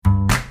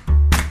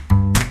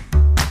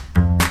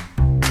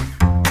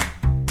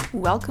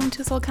Welcome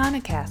to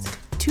SolkanaCast,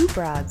 two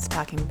broads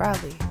talking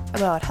broadly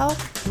about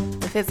health,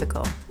 the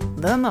physical,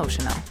 the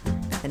emotional,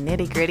 the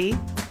nitty-gritty,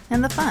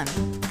 and the fun.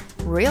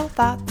 Real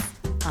thoughts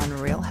on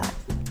real health.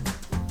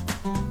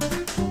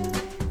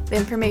 The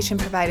information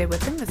provided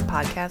within this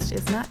podcast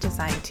is not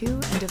designed to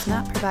and does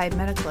not provide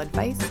medical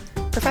advice,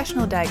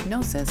 professional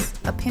diagnosis,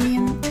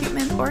 opinion,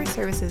 treatment, or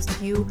services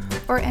to you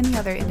or any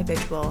other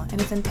individual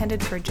and is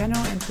intended for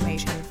general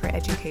information for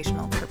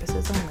educational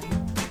purposes only.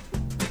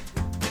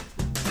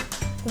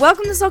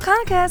 Welcome to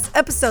SolkanaCast,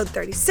 episode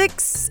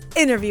 36,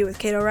 interview with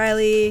Kate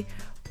O'Reilly.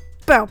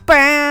 Bow,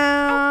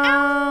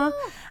 bow.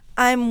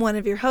 I'm one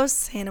of your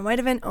hosts, Hannah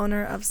Whiteevent,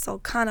 owner of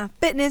Solkana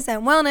Fitness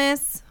and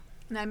Wellness.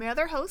 And I'm your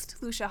other host,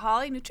 Lucia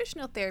Hawley,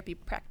 nutritional therapy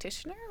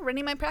practitioner,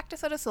 running my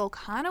practice out of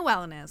Solkana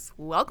Wellness.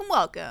 Welcome,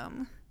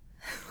 welcome.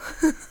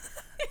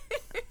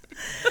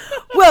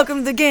 Welcome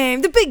to the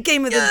game, the big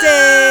game of the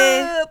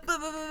day.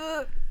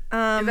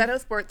 Is that how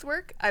sports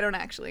work? I don't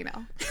actually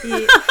know.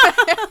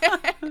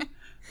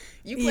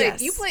 Yeah.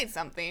 You played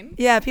something.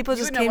 Yeah, people You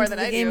just would know came more to the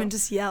than I game do. and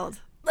just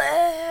yelled.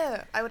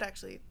 I would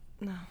actually.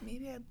 No.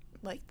 Maybe I'd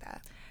like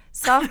that.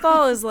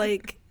 Softball is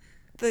like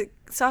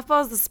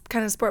softball is this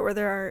kind of sport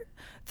where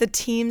the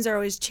teams are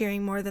always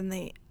cheering more than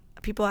the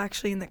people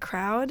actually in the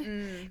crowd,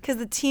 because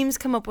the teams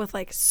come up with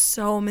like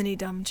so many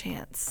dumb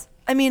chants.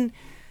 I mean,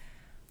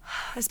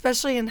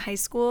 especially in high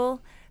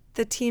school,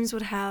 the teams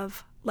would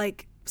have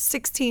like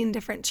 16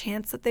 different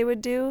chants that they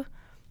would do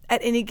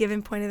at any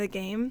given point of the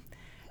game,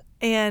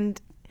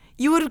 and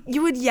you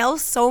would yell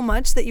so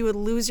much that you would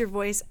lose your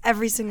voice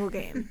every single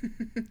game.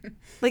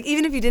 Like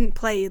even if you didn't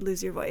play, you'd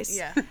lose your voice.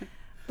 Yeah.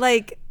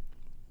 Like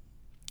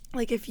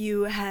if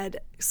you had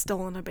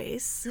stolen a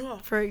base,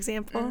 for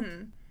example,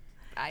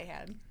 I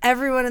had.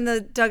 everyone in the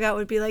dugout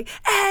would be like,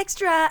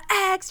 extra,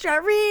 extra,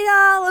 read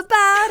all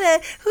about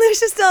it.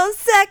 Lucia stole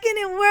second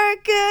and we're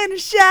gonna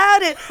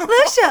shout it.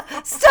 Lucia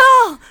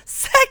stole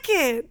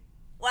second.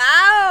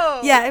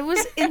 Wow. Yeah, it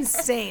was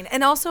insane.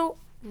 And also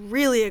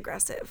really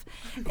aggressive.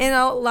 And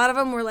a lot of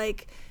them were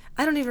like,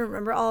 I don't even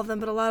remember all of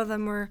them, but a lot of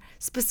them were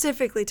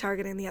specifically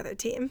targeting the other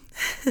team.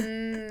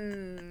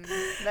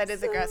 That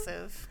is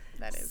aggressive.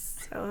 That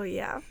is. So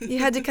yeah, you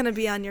had to kind of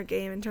be on your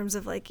game in terms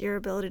of like your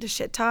ability to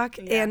shit talk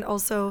and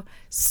also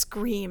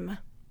scream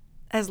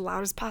as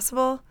loud as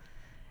possible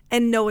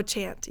and know a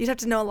chant. You'd have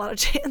to know a lot of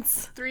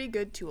chants. 3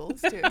 good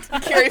tools to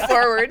carry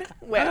forward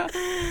with.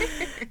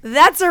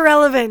 That's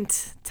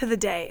irrelevant to the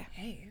day,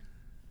 Hey.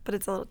 but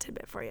it's a little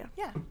tidbit for you.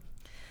 Yeah.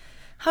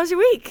 How's your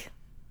week?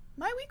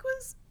 My week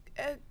was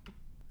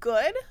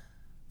good.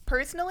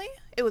 Personally,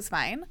 it was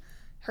fine.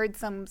 Heard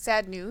some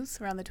sad news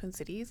around the Twin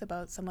Cities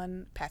about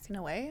someone passing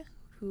away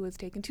who was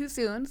taken too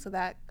soon, so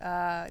that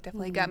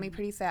definitely got me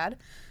pretty sad.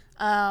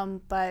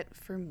 But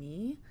for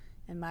me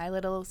and my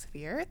little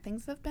sphere,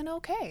 things have been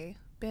okay.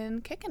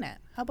 Been kicking it.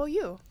 How about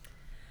you?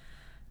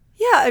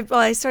 Yeah,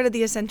 I started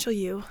the Essential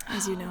You,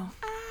 as you know.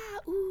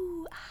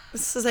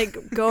 This is like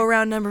go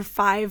around number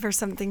 5 or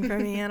something for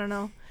me. I don't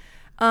know.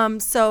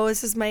 So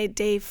this is my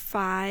day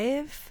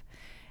 5,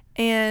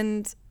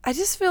 and I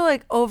just feel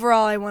like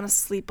overall I want to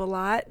sleep a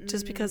lot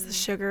just because the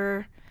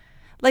sugar,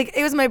 like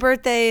it was my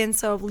birthday, and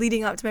so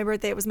leading up to my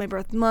birthday, it was my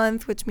birth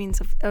month, which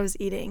means I was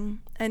eating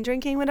and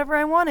drinking whatever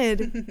I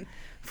wanted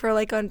for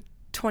like on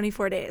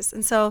 24 days.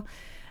 And so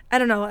I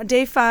don't know,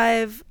 day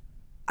 5,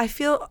 I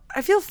feel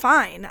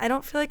fine. I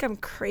don't feel like I'm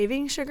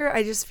craving sugar.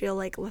 I just feel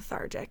like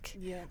lethargic.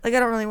 Yeah. Like I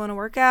don't really want to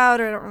work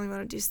out or I don't really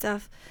want to do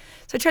stuff.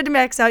 So I tried to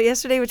max out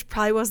yesterday, which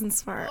probably wasn't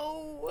smart.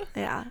 Oh.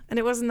 Yeah, and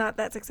it was not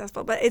that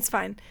successful, but it's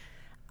fine.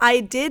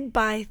 I did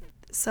buy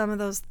some of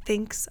those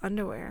Thinx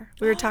underwear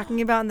we were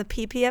talking about in the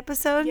PP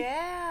episode.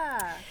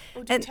 Yeah.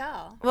 Oh, do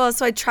tell. Well,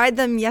 so I tried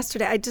them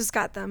yesterday. I just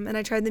got them, and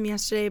I tried them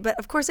yesterday. But,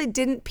 of course, I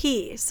didn't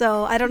pee,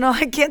 so I don't know.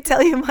 I can't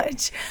tell you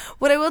much.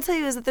 What I will tell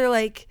you is that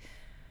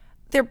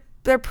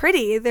they're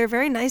pretty. They're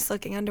very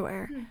nice-looking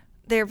underwear.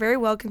 They're very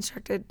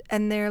well-constructed,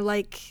 and they're,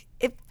 like,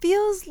 it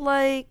feels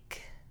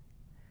like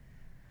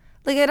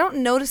I don't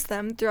notice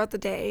them throughout the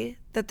day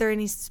that they're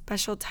any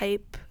special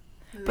type.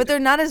 But they're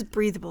not as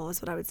breathable,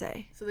 is what I would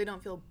say. So they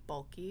don't feel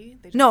bulky?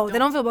 They Don't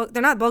feel bulky.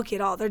 They're not bulky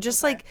at all. They're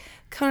just like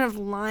kind of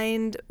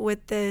lined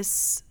with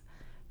this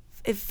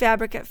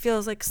fabric that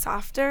feels like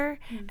softer,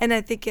 and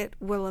I think it's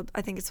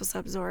supposed to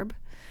absorb.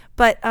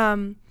 But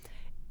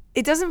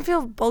it doesn't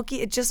feel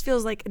bulky. It just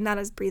feels like not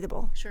as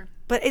breathable. Sure.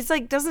 But it's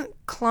like doesn't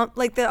clump,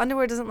 like the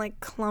underwear doesn't like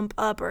clump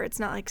up, or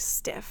it's not like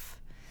stiff.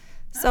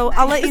 So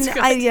I'll let you know.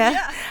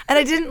 And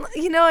I didn't,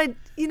 you know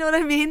what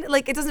I mean?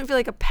 Like it doesn't feel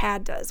like a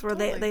pad does, where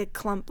they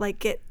clump, like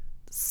get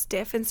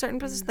stiff in certain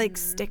positions, like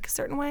stick a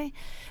certain way.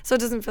 So it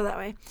doesn't feel that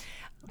way.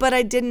 But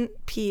I didn't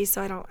pee,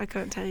 so I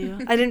couldn't tell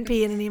you. I didn't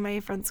pee in any of my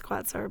front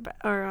squats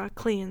or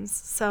cleans.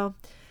 So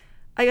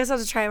I guess I'll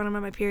just try it when I'm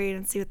on my period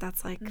and see what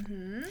that's like.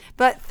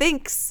 But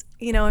thanks,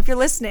 if you're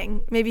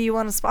listening, maybe you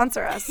want to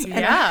sponsor us.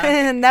 Yeah.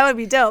 And that would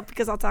be dope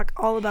because I'll talk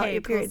all about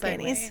your cool period segue.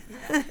 panties.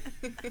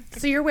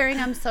 So you're wearing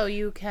them so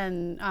you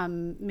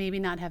can maybe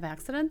not have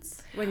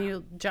accidents when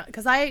you jump?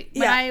 Because right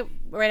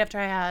after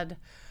I had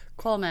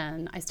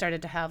Coleman, I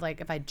started to have,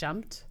 like, if I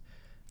jumped,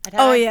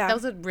 Oh, yeah.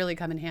 Those would really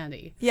come in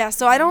handy. Yeah,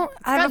 so I have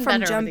it gotten from better over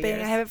the jumping.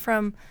 years. I have it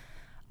from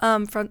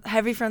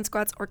heavy front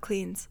squats or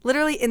cleans.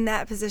 Literally in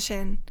that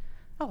position,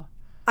 Oh,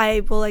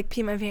 I will like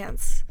pee my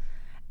pants.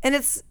 And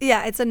it's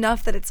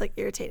enough that it's like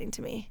irritating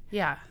to me.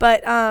 yeah.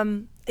 But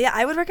yeah,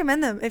 I would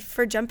recommend them if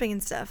for jumping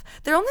and stuff.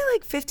 They're only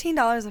like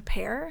 $15 a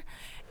pair.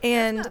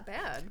 And Not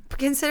bad.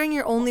 considering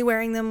you're only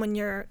wearing them when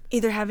you're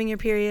either having your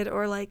period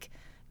or like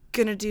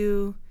gonna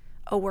do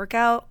a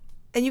workout,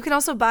 and you can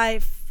also buy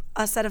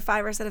a set of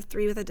 5 or a set of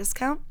 3 with a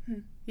discount.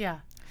 Yeah.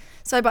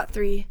 So I bought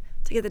 3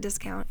 to get the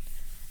discount,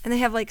 and they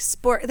have like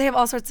they have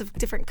all sorts of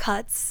different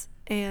cuts,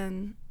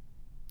 and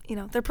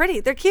they're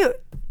pretty, they're cute.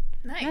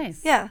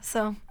 Nice. Yeah,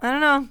 so I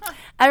don't know,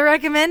 I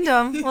recommend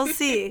them. We'll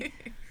see.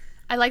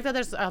 I like that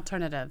there's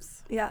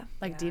alternatives. Yeah.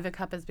 Like Diva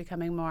Cup is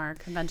becoming more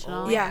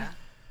conventional Yeah.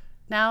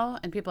 now,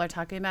 and people are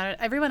talking about it.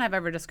 Everyone I've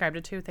ever described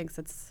it to thinks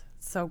it's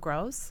so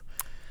gross.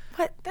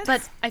 What?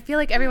 But I feel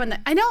like everyone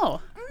that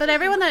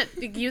everyone that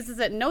uses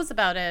it and knows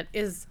about it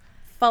is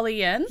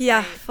fully in.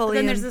 Yeah, But fully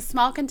then in. there's a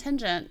small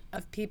contingent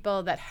of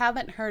people that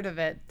haven't heard of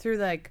it through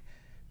like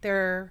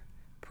their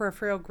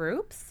peripheral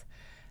groups.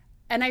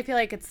 And I feel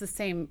like it's the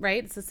same,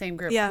 right? It's the same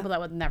group. Yeah. People that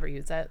would never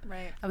use it.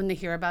 Right. And when they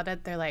hear about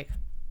it, they're like,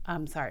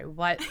 I'm sorry,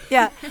 what?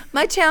 Yeah.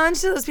 My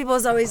challenge to those people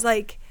is always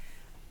like,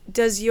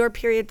 does your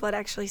period blood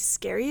actually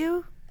scare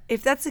you?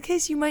 If that's the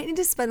case, you might need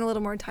to spend a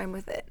little more time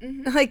with it.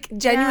 Like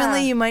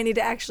genuinely, Yeah. you might need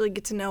to actually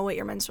get to know what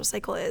your menstrual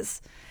cycle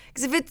is.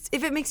 Because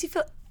if it makes you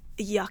feel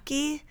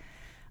yucky,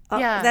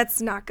 Yeah.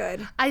 that's not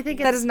good. I think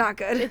that is not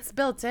good. It's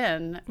built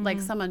in, like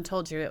someone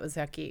told you it was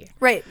yucky.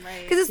 Right.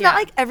 Right. Because it's Yeah. not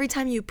like every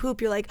time you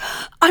poop, you're like,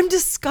 I'm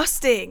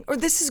disgusting, or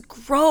this is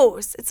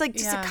gross. It's like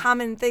just Yeah. a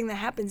common thing that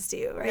happens to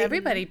you, right?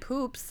 Everybody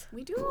poops.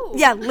 We do.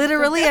 Yeah,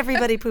 literally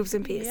everybody poops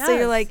in peace. So you're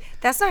Yes. like,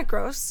 that's not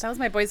gross. That was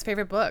my boy's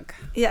favorite book.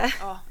 Yeah,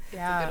 Oh,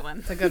 Yeah. it's a good one.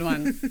 It's a good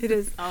one. it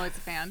is. Oh, it's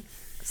a fan.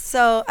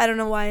 So I don't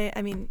know why.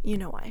 I mean, you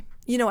know why.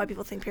 You know why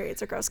people think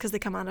periods are gross, because they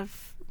come out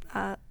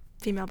of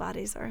female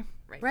bodies or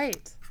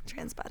Right.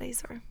 trans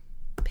bodies or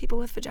people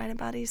with vagina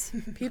bodies.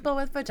 People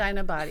with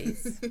vagina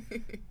bodies.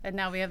 And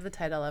now we have the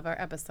title of our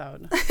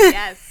episode.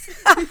 Yes.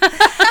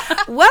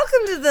 Welcome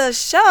to the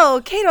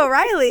show, Kate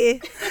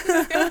O'Reilly.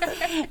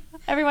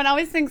 Everyone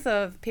always thinks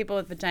of people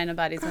with vagina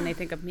bodies when they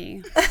think of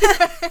me.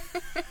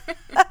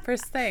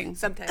 First thing.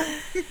 Sometimes.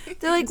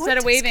 They're like, Instead what of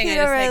does waving, Kate I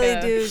just O'Reilly make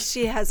a- do?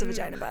 She has a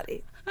vagina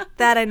body.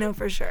 That I know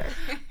for sure.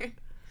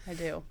 I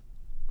do.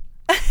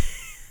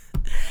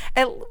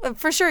 And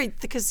for sure,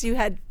 because you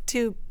had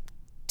 2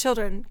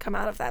 children come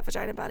out of that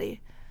vagina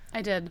body.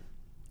 I did.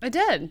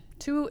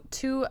 Two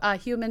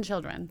human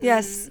children.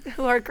 Yes,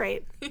 who are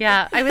great.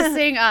 Yeah. I was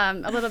saying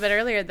a little bit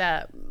earlier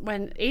that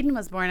when Aiden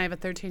was born, I have a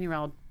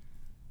 13-year-old,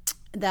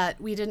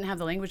 that we didn't have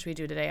the language we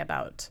do today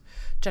about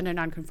gender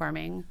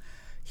nonconforming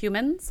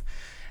humans.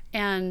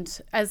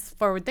 And as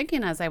forward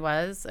thinking as I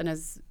was, and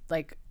as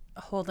like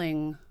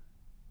holding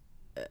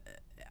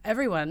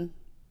everyone,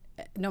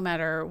 no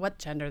matter what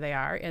gender they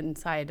are,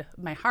 inside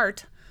my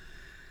heart,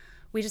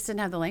 we just didn't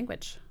have the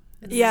language.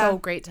 It's Yeah. so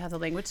great to have the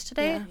language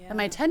today. Yeah. And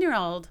my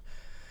 10-year-old,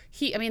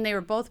 they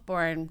were both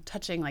born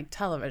touching like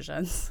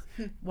televisions,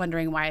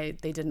 wondering why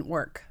they didn't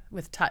work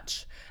with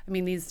touch. I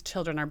mean, these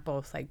children are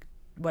both like,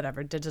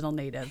 whatever, digital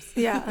natives.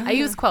 Yeah. I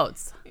use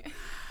quotes.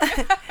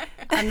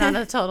 I'm not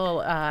a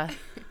total, I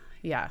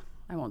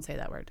won't say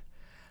that word.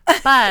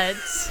 But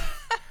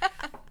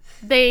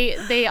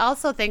they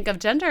also think of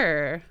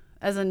gender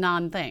as a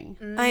non-thing.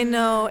 I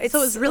know. So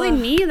it was really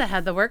me that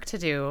had the work to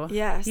do.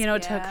 Yes. To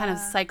kind of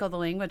Yeah. cycle the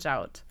language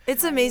out.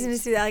 It's amazing to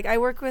see that. Like, I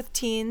work with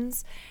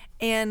teens,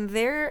 and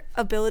their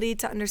ability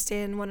to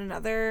understand one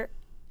another,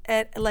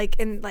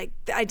 in the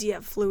idea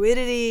of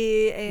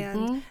fluidity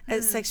and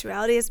as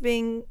sexuality as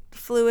being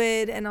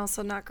fluid and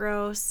also not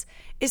gross,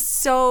 is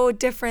so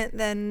different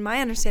than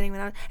my understanding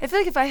I feel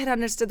like if I had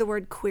understood the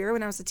word queer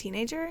when I was a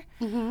teenager,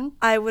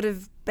 I would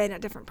have been a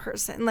different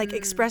person,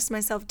 expressed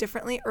myself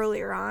differently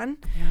earlier on.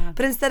 Yeah.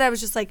 But instead I was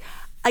just like,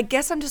 I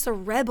guess I'm just a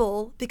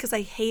rebel because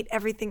I hate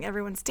everything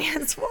everyone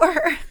stands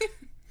for.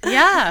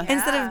 Yeah.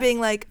 Instead Yeah. of being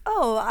like,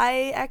 oh,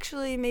 I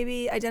actually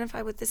maybe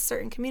identify with this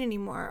certain community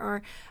more,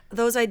 or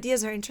those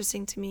ideas are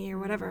interesting to me, or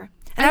whatever.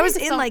 And I think was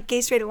it's in so-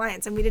 Gay Straight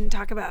Alliance, and we didn't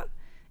talk about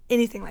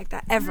anything like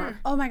that ever.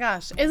 Oh my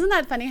gosh. Isn't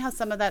that funny how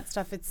some of that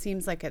stuff, it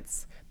seems like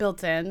it's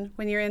built in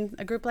when you're in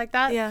a group like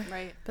that? Yeah.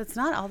 Right. But it's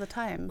not all the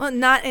time. Well,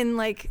 not in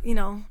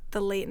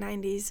the late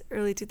 90s,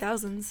 early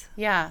 2000s.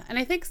 Yeah. And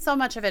I think so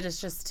much of it is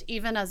just,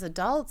 even as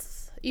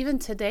adults, even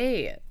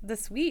today,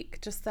 this week,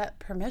 just that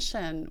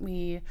permission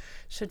we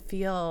should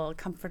feel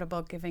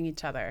comfortable giving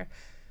each other.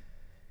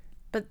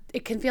 But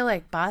it can feel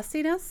like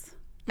bossiness,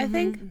 I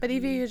think. But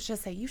even you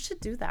just say, you should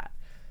do that.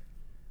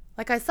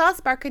 Like, I saw a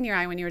spark in your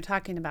eye when you were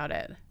talking about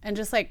it, and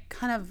just like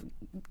kind of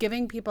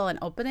giving people an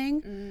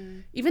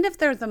opening, even if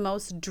they're the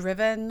most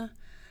driven,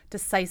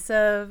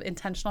 decisive,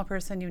 intentional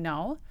person you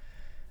know.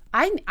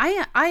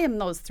 I am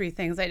those three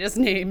things I just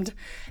named,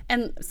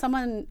 and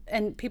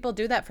people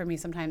do that for me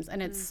sometimes,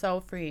 and it's so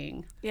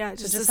freeing. Yeah,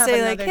 just to have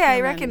say like, another hey, I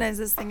human recognize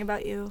this thing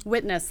about you.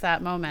 witness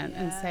that moment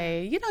and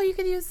say, you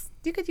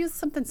could use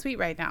something sweet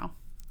right now.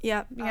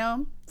 Yeah. You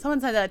know,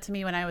 someone said that to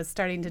me when I was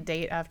starting to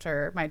date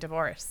after my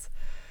divorce.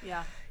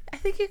 Yeah. I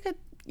think you could,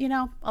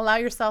 allow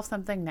yourself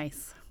something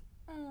nice.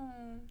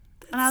 And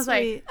I was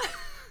Sweet. like,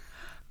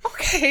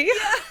 okay,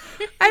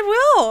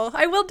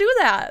 I will do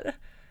that.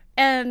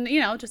 And,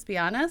 just be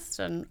honest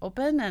and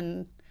open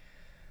and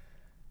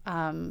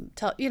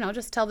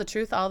just tell the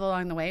truth all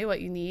along the way,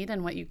 what you need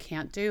and what you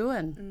can't do,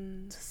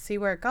 and just see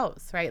where it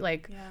goes, right?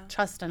 Like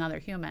trust another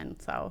human.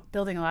 So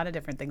building a lot of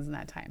different things in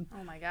that time.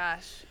 Oh my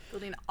gosh.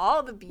 Building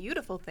all the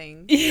beautiful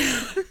things.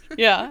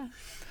 Yeah.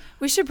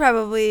 We should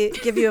probably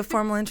give you a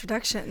formal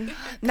introduction.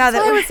 Now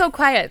that I we're was so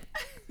quiet.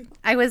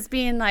 I was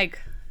being like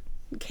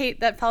Kate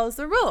that follows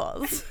the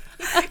rules.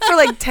 for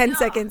like 10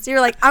 seconds.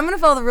 You're like, I'm going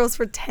to follow the rules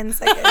for 10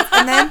 seconds.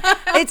 And then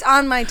it's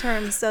on my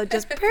terms. So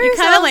just prepare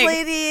yourselves, like,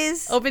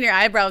 ladies. Open your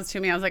eyebrows to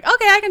me. I was like,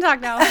 okay, I can talk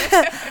now.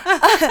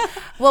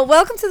 Well,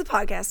 welcome to the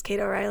podcast, Kate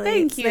O'Reilly.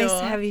 Thank It's you. nice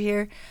to have you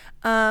here.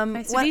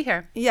 Nice to be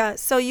here. Yeah.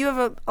 So you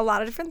have a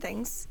lot of different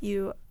things.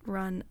 You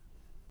run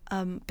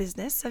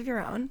business of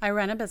your own. I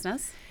run a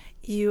business.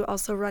 You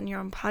also run your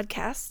own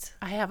podcast.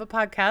 I have a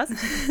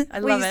podcast. I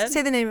Will love you it.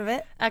 say the name of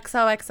it?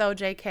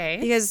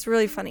 XOXOJK. You guys, it's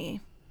really funny.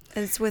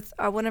 And it's with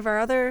one of our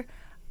other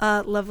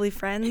lovely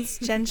friends,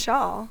 Jen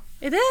Shaw.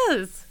 It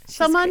is.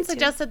 Someone great, too.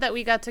 suggested that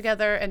we got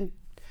together and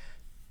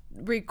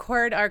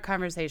record our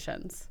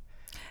conversations.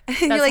 And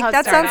you're That's like, how it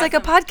that sounds started. like a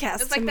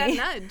podcast It's to like that me.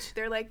 nudge.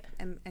 They're like,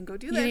 and go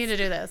do this. You need to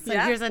do this. And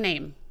Yeah. here's a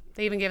name.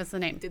 They even gave us the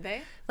name. Did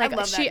they? Like I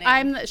love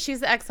that name. she's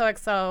the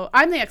XOXO.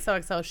 I'm the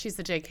XOXO. She's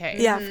the JK.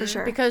 Yeah, for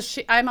sure. Because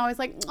I'm always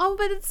like, oh,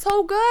 but it's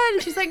so good.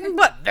 And she's like,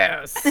 but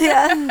this.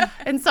 Yeah.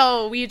 And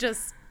so we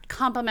just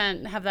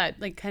compliment, have that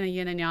like kind of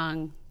yin and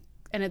yang.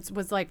 And it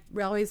was like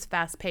always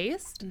fast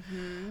paced.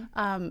 And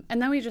then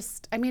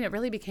it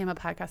really became a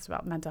podcast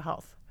about mental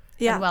health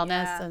Yeah. and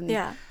wellness Yeah. and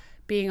Yeah.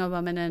 being a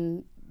woman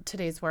in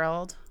today's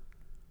world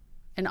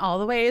in all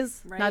the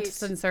ways, not Right.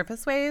 just in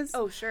surface ways.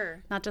 Oh,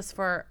 sure. Not just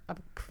for a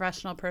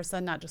professional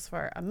person, not just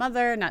for a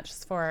mother, not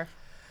just for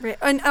Right.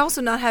 And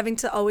also not having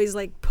to always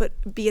like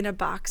be in a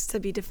box to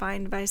be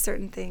defined by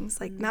certain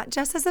things. Like not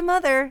just as a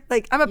mother.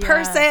 Like I'm a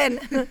person.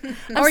 I'm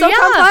Or, so yeah.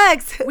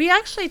 complex. We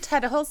actually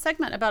had a whole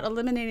segment about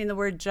eliminating the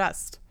word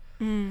just.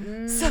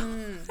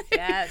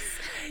 Yes.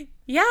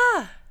 Yeah.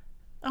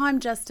 Oh, I'm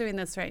just doing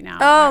this right now.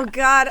 Oh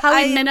God. How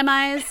we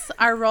minimize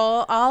our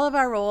role, all of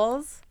our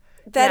roles.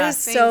 That Yeah. is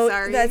Saying so.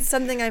 sorry. That's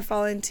something I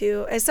fall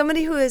into. As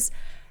somebody who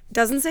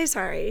doesn't say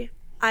sorry,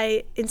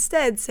 I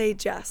instead say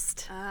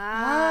just.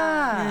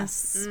 Ah.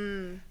 Yes.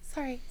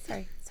 Sorry.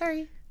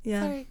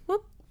 Yeah. Sorry.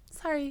 Whoop.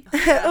 Sorry.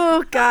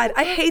 Oh God,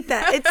 I hate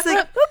that. It's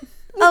like whoop,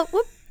 oh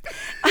whoop.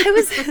 I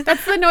was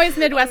That's the noise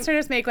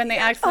Midwesterners make when they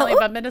accidentally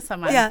bump into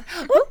someone. yeah.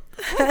 Whoop.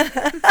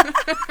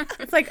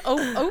 It's like,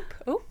 oh.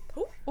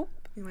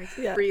 You like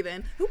Yeah. breathe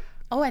in.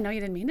 Oh, I know you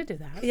didn't mean to do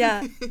that.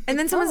 Yeah. And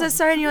then someone says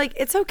sorry, and you're like,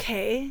 it's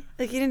okay.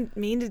 Like you didn't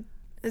mean to.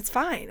 It's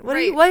fine. What are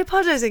you? Right. Why are you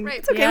apologizing? Right.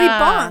 It's okay. Yeah. We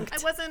I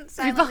bonked. wasn't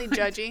silently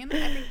judging.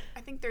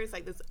 I think there's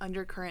like this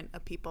undercurrent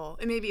of people,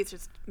 and maybe it's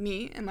just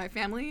me and my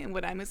family and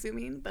what I'm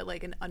assuming, but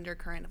like an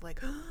undercurrent of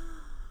like,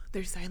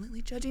 they're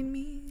silently judging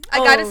me. I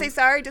gotta Oh. say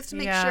sorry just to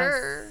make Yes.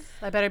 sure.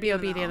 I better be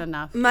obedient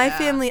enough. My Yeah.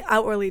 family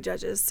outwardly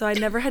judges, so I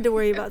never had to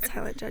worry about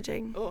silent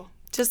judging. Oh,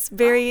 Just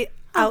very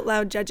out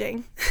loud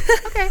judging.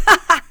 okay.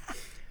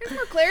 There's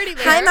more clarity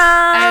there. Hi,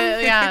 Mom.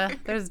 Yeah,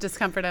 there's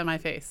discomfort on my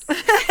face.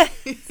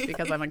 It's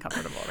because I'm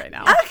uncomfortable right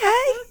now.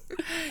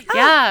 Okay.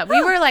 Yeah,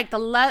 we were like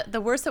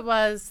the worse it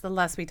was, the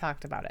less we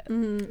talked about it.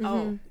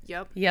 Oh,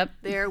 yep. Yep.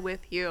 There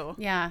with you.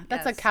 Yeah,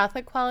 that's Yes. a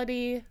Catholic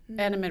quality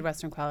and a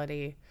Midwestern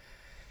quality.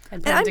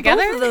 And put And them I'm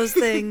together. both of those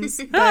things,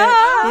 but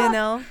you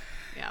know.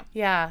 Yeah.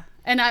 Yeah,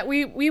 and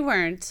we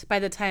weren't by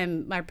the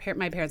time my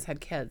parents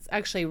had kids.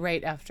 Actually,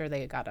 right after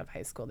they got out of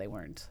high school, they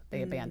weren't.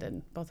 They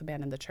both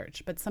abandoned the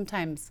church. But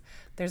sometimes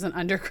there's an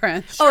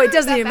undercurrent. Oh, it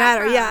doesn't that even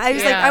matter. Yeah, I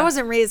was like, Yeah. I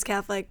wasn't raised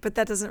Catholic, but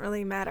that doesn't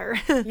really matter.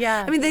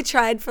 Yeah. I mean, they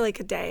tried for like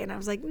a day, and I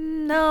was like,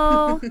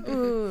 no.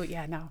 Ooh,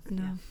 yeah, no.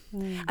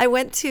 I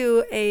went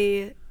to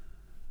a,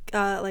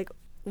 like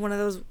one of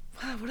those.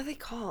 What are they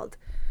called?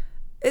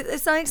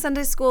 It's not like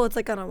Sunday school. It's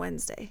like on a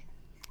Wednesday,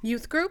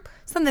 Youth group.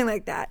 something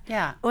like that.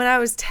 Yeah. When I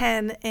was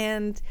 10,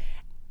 and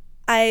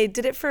I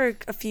did it for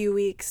a few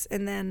weeks,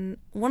 and then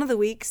one of the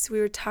weeks we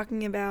were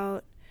talking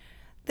about.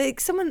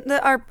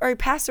 Our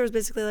pastor was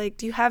basically like,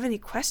 do you have any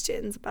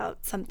questions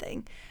about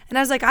something? And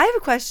I was like, I have a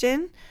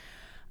question.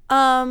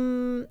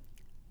 I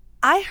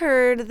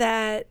heard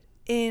that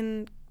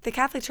in the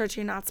Catholic Church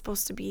you're not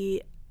supposed to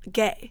be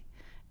gay.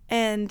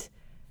 And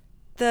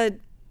the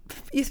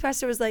youth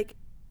pastor was like,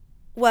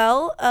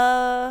 well,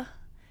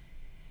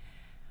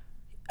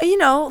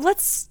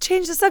 let's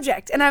change the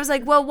subject. And I was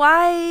like, well,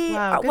 why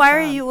Wow, good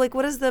are job. you like,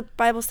 what does the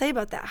Bible say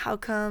about that? How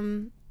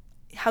come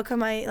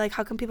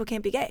people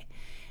can't be gay?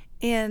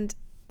 And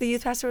the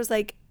youth pastor was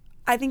like,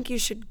 I think you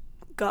should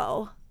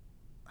go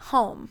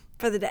home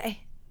for the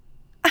day.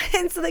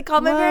 And so they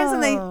called my parents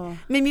and Whoa.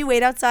 they made me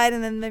wait outside,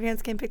 and then my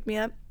parents came pick me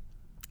up.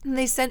 And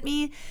they sent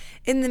me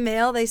in the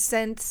mail, they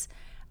sent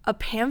a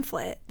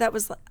pamphlet that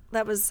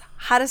was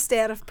how to stay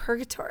out of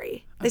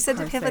purgatory. They sent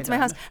a course pamphlet they to my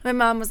house. did. My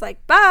mom was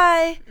like,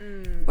 bye.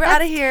 We're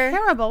out of here.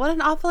 Terrible. What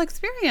an awful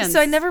experience. So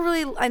I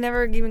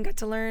never even got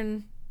to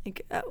learn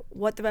like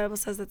what the Bible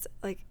says. That's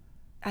like,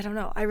 I don't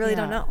know. I really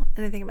don't Yeah. know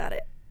anything about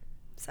it.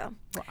 So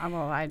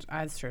Well,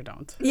 I sure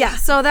don't. yeah.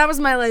 So that was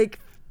my like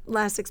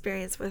last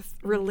experience with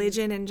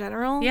religion in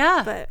general.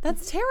 Yeah, But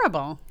that's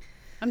terrible.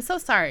 I'm so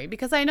sorry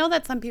because I know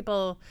that some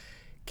people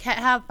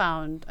have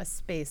found a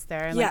space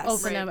there and Yes. like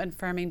open Right. and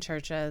affirming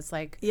churches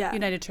like Yeah.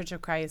 United Church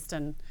of Christ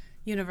and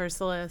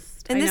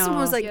Universalist. and I this one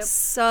was know. like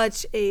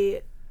such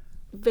a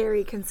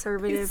very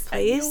conservative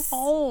Send you place.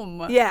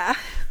 home. Yeah.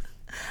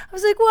 I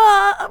was like,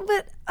 well,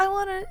 but I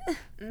want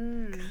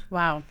to.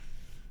 Wow,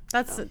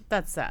 that's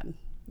sad.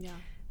 Yeah.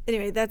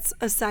 Anyway, that's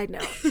a side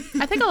note.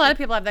 I think a lot of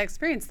people have that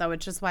experience though,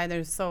 which is why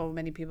there's so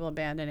many people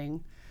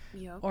abandoning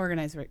Yep.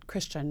 organized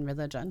Christian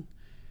religion.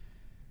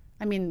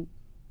 I mean,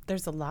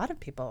 there's a lot of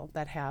people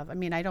that have. I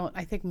mean, I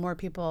think more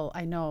people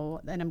I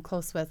know and I'm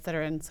close with that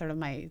are in sort of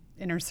my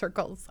inner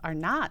circles are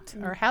not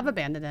or have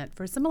abandoned it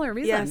for similar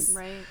reasons. Yes.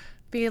 Right.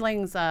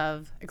 Feelings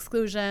of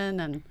exclusion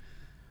and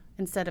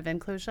instead of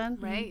inclusion.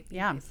 Right.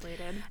 Yeah.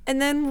 Isolated.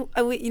 And then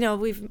we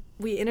interviewed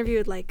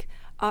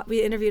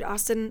we interviewed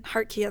Austin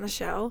Hartkey on the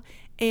show,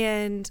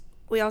 and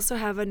we also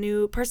have a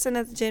new person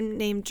at the gym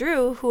named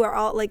Drew, who are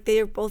all like they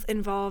are both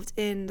involved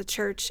in the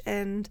church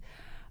and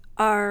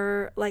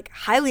are like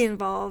highly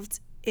involved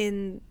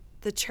in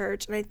the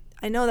church. And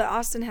I know that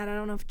Austin had, I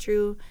don't know if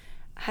Drew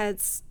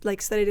had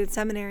like studied in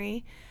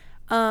seminary.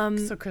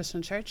 So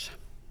Christian church.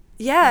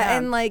 Yeah,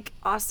 and like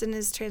Austin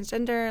is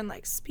transgender and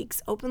like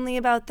speaks openly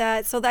about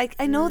that. So like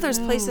I know there's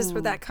places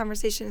where that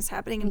conversation is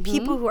happening and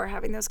people who are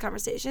having those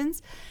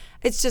conversations.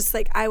 It's just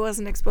like I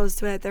wasn't exposed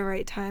to it at the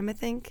right time, I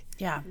think.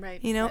 Yeah.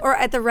 Right. You know, or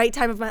at the right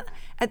time of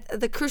at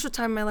the crucial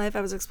time of my life,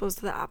 I was exposed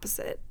to the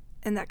opposite,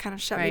 and that kind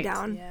of shut me Right.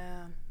 down.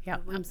 Yeah. Yeah,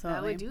 That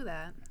absolutely. would do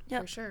that.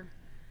 Yep. For sure.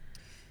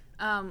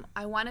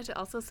 I wanted to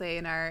also say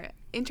in our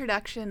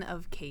introduction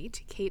of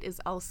Kate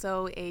is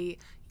also a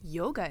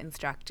yoga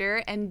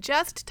instructor and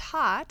just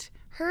taught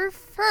her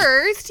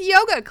first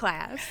yoga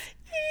class.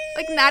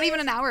 Like not even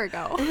an hour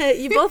ago.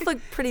 You both look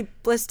pretty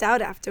blissed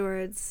out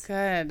afterwards.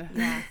 Good.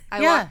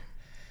 Yeah.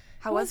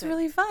 How It was was it?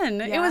 really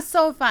fun. It Yeah? was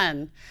so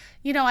fun.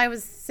 You know, I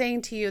was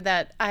saying to you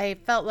that I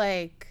felt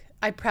like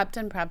I prepped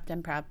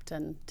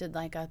and did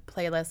like a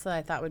playlist that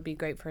I thought would be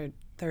great for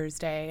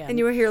Thursday. And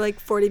you were here like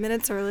 40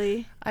 minutes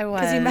early. I was.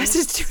 Because you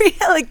messaged me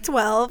at like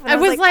 12. And I I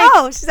was was like, like-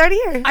 oh, she's already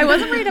here. I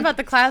wasn't worried about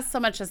the class so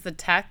much as the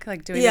tech,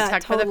 like doing Yeah, the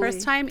tech for the totally,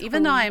 first time.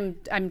 Even though I'm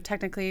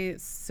technically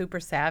super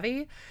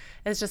savvy,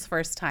 it's just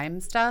first time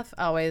stuff.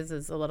 Always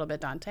is a little bit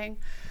daunting.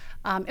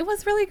 It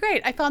was really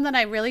great. I found that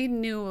I really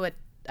knew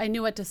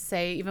what to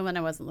say even when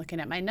I wasn't looking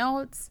at my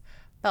notes.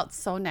 Felt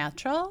so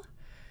natural.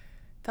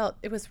 Felt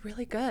it was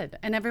really good,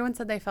 and everyone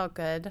said they felt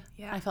good.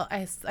 Yeah.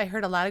 I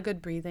heard a lot of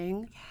good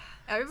breathing.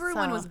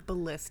 Everyone So- was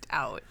blissed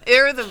out.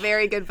 There was a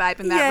very good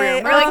vibe in that Yay.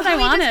 room. We're Oh, like, that's what I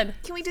wanted.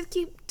 Can we just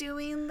keep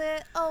doing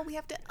the? Oh, we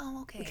have to.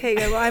 Oh, okay. Okay,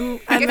 good. Well, I'm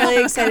guess really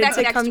I'll excited come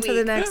to back come next to the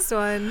week. next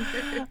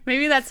one.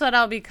 Maybe that's what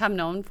I'll become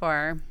known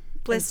for.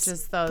 Bliss, It's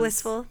just those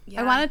blissful.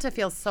 Yeah. I wanted to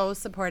feel so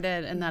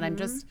supported and that I'm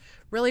just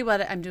really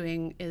what I'm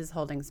doing is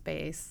holding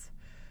space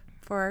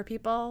for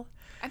people.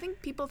 I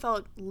think people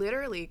felt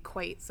literally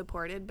quite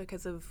supported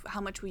because of how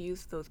much we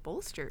used those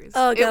bolsters.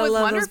 Oh, it gotta was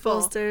love those wonderful.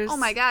 bolsters. Oh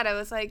my god, I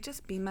was like,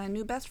 just be my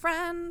new best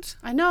friend.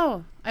 I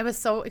know. I was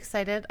so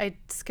excited. I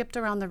skipped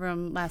around the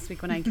room last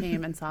week when I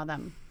came and saw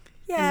them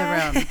in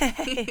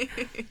the room.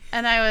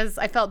 And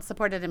I felt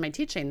supported in my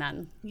teaching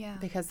then. Yeah.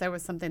 Because there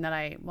was something that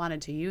I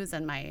wanted to use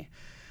in my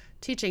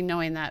teaching,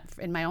 knowing that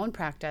in my own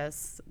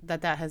practice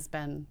that has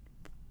been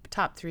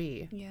top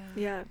 3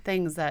 Yeah.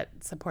 things that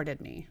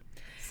supported me.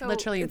 So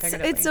Literally and It's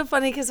figuratively. so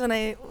funny because when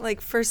I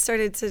like first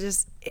started to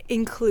just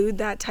include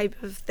that type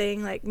of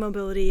thing, like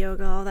mobility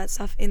yoga, all that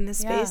stuff in this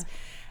space,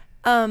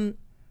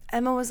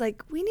 Emma was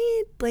like, "We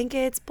need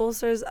blankets,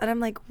 bolsters," and I'm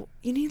like,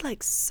 "You need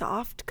like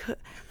soft,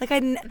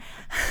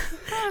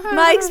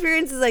 my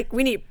experience is like,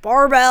 we need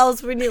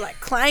barbells, we need like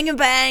clang and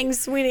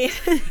bangs, we need,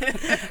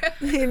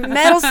 we need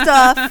metal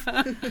stuff,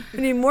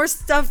 we need more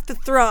stuff to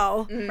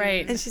throw."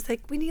 Right. And she's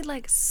like, "We need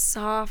like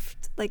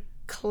soft, like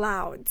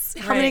clouds.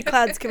 How many Right.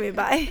 clouds can we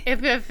buy?"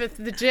 If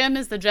the gym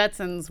is the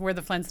Jetsons, we're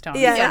the Flintstones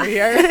Yeah. over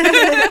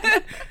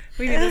here.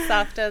 We need the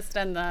softest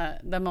and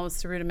the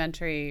most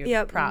rudimentary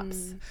Yep.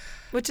 props.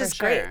 Which For is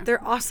great. sure.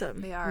 They're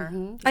awesome. they are.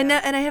 I know,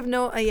 and I have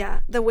no,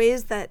 the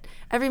ways that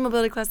every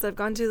mobility class that I've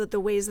gone to, that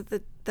the ways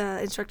that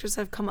the instructors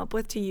have come up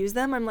with to use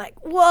them, I'm like,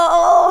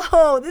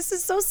 whoa, this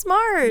is so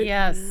smart.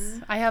 Yes.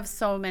 I have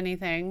so many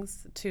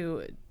things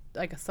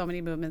like so many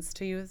movements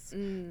to use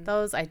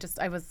those. I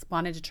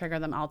wanted to trigger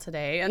them all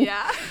today. And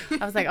Yeah.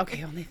 I was like,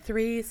 okay, only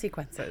 3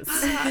 sequences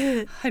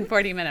in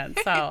 40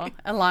 minutes. So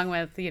along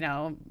with,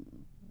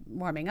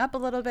 warming up a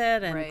little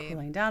bit and Right.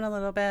 cooling down a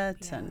little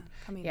bit and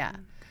Coming yeah.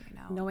 in, coming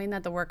out. knowing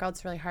that the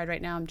workout's really hard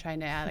right now, I'm trying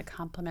to add a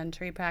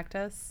complementary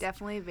practice.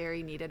 Definitely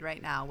very needed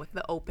right now with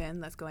the open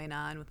that's going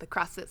on, with the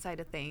CrossFit side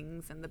of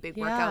things and the big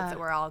Yeah. workouts that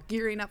we're all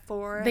gearing up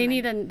for. They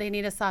and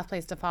need a soft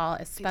place to fall,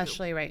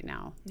 especially right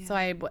now. So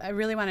I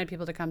really wanted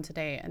people to come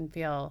today and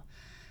feel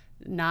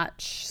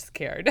not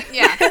scared.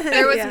 yeah,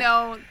 there was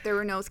Yeah. there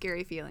were no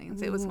scary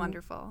feelings. It was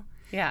wonderful.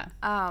 Yeah.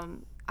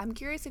 I'm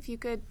curious if you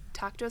could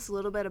talk to us a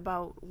little bit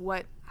about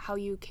how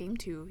you came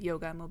to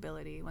yoga and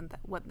mobility,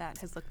 what that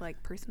has looked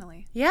like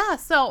personally. Yeah.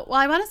 So, well,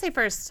 I want to say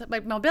first,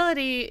 like,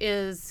 mobility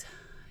is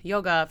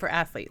yoga for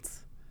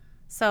athletes.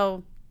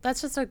 So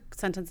that's just a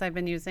sentence I've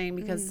been using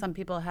because some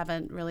people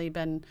haven't really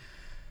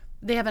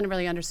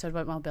understood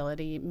what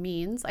mobility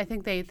means. I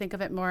think they think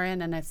of it more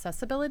in an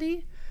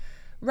accessibility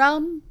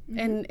realm,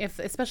 and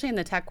especially in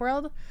the tech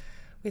world,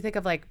 we think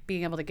of like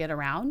being able to get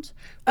around,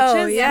 which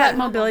is what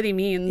mobility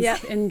means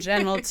in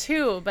general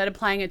too. But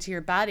applying it to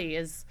your body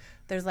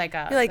there's like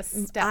You're like, a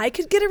step. I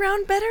could get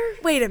around better?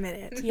 Wait a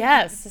minute.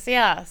 Yes,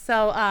 yeah.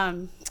 So,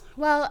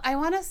 well, I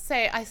want to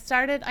say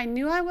I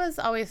knew I was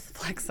always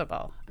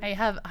flexible.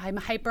 I'm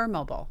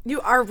hypermobile. You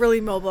are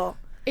really mobile.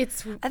 I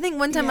think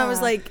one time I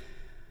was like,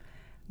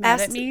 mad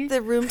at asked me.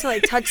 the room to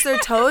like touch their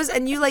toes,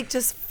 and you like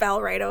just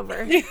fell right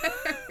over.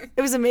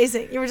 It was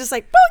amazing. You were just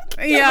like,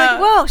 bonk! Yeah.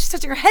 Like, whoa, she's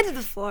touching her head to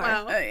the floor.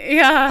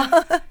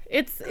 Yeah.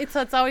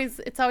 it's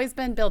always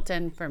been built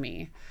in for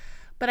me.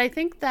 But I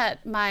think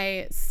that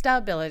my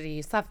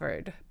stability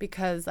suffered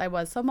because I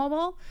was so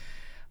mobile,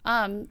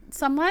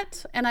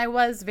 somewhat, and I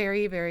was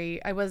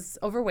I was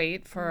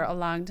overweight for a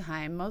long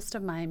time, most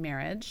of my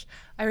marriage.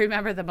 I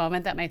remember the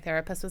moment that my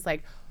therapist was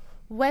like,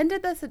 when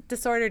did this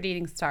disordered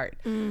eating start?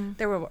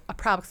 There were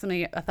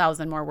approximately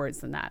 1,000 more words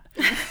than that.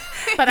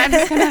 But I'm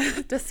just going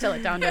to distill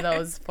it down to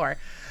those 4.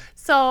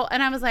 So,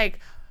 and I was like,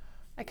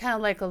 I kind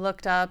of like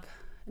looked up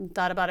and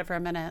thought about it for a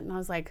minute. And I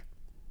was like,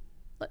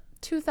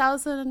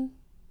 2000,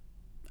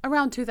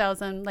 around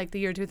 2000, like the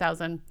year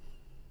 2000.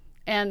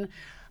 And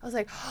I was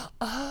like,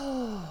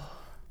 oh,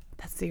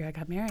 that's the year I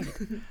got married.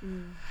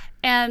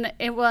 And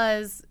it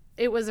was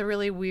a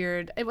really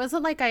weird, it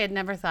wasn't like I had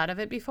never thought of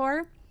it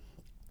before.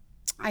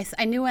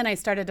 I knew when I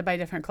started to buy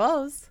different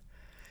clothes,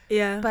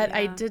 but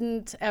I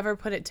didn't ever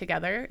put it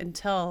together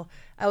until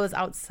I was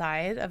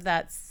outside of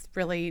that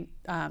really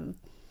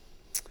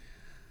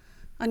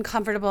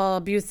uncomfortable,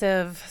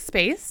 abusive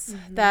space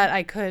that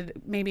I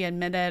could maybe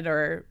admit it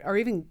or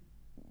even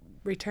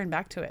return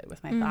back to it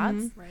with my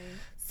thoughts. Right.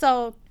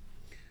 So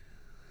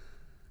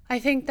I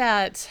think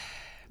that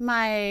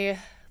my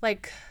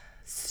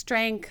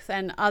strength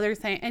and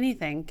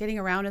anything, getting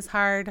around is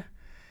hard.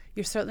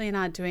 You're certainly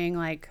not doing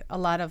like a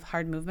lot of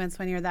hard movements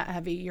when you're that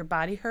heavy. Your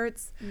body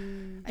hurts.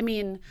 I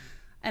mean,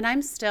 and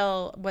I'm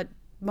still what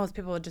most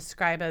people would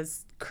describe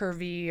as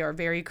curvy or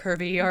very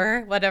curvy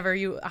or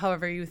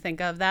however you think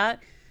of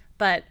that.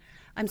 But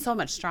I'm so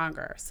much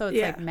stronger. So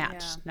it's like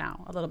matched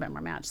now, a little bit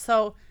more matched.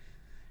 So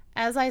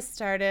as I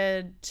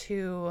started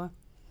to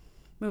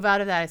move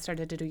out of that, I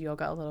started to do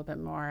yoga a little bit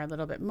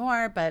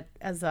more. But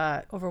as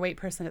a overweight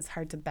person, it's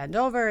hard to bend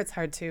over. It's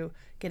hard to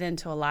get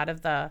into a lot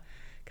of the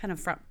kind of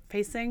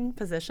front-facing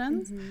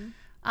positions.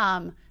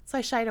 So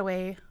I shied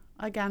away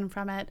again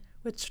from it,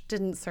 which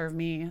didn't serve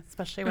me,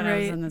 especially when I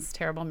was in this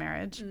terrible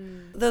marriage.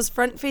 Those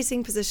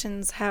front-facing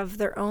positions have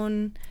their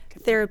own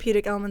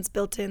therapeutic elements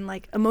built in,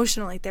 like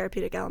emotionally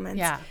therapeutic elements.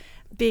 Yeah.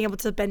 Being able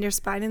to bend your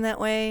spine in that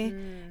way.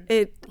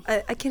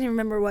 I can't even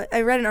remember what.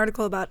 I read an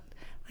article about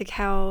like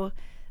how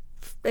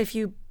if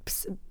you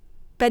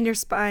bend your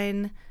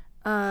spine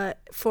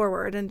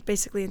forward and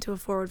basically into a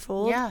forward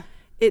fold,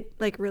 it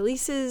like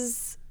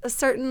releases a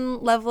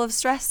certain level of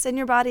stress in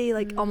your body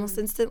like almost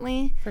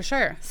instantly. For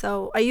sure.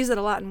 So I use it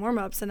a lot in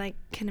warm-ups, and I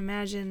can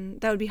imagine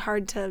that would be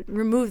hard to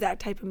remove that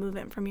type of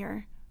movement from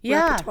your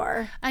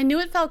repertoire. I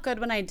knew it felt good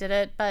when I did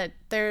it, but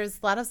there's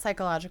a lot of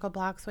psychological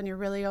blocks when you're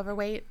really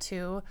overweight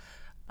too,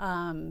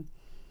 that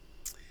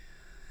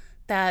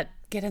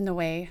get in the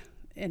way.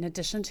 In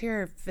addition to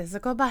your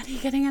physical body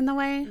getting in the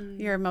way,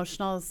 your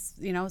emotional,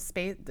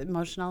 space,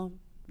 emotional,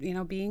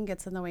 being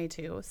gets in the way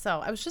too. So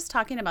I was just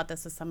talking about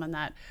this with someone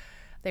that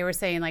they were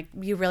saying, like,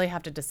 you really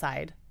have to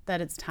decide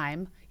that it's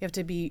time. You have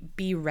to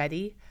be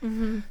ready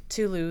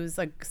to lose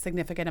a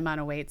significant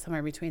amount of weight,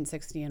 somewhere between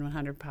 60 and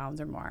 100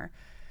 pounds or more.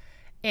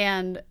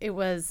 And it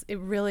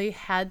really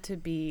had to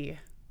be,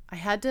 I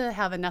had to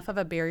have enough of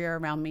a barrier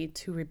around me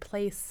to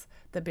replace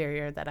the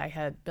barrier that I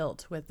had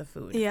built with the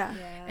food.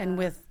 And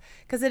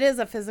because it is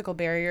a physical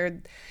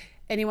barrier.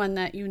 Anyone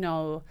that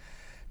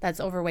that's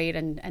overweight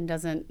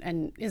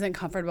and isn't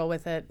comfortable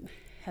with it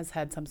has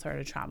had some sort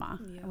of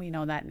trauma. We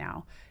know that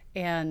now.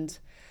 And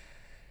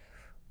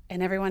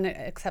everyone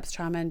accepts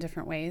trauma in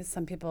different ways.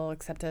 Some people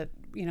accept it,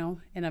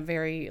 in a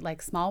very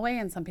small way,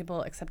 and some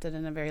people accept it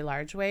in a very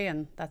large way.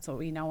 And that's what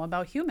we know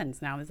about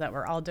humans now, is that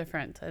we're all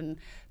different, and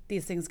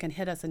these things can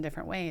hit us in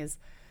different ways.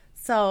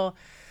 So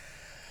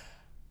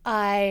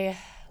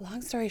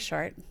long story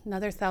short,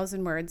 another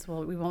 1,000 words,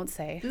 we won't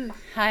say.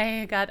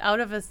 I got out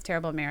of this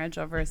terrible marriage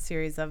over a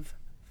series of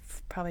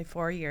probably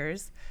 4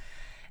 years.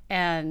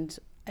 And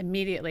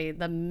immediately,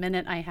 the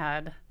minute I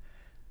had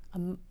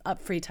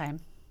up free time,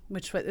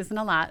 which isn't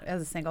a lot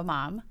as a single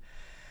mom,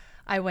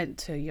 I went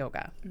to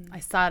yoga. I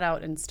sought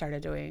out and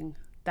started doing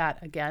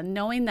that again,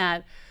 knowing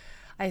that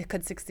I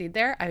could succeed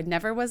there. I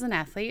never was an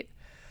athlete,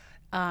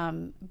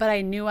 but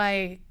I knew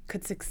I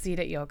could succeed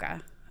at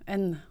yoga.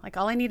 And like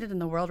all I needed in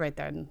the world right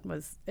then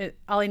was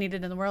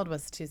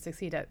to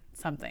succeed at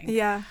something.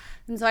 Yeah.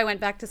 And so I went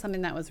back to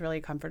something that was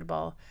really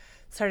comfortable.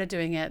 Started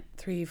doing it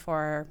 3,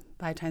 4,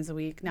 5 times a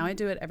week. Now I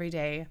do it every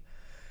day.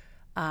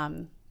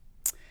 And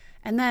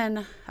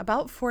then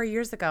about 3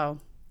 years ago,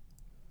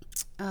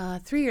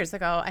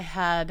 I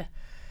had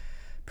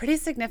pretty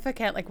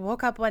significant, like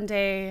woke up one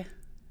day.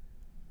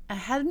 I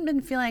hadn't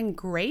been feeling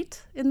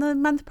great in the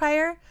month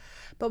prior,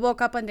 but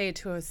woke up one day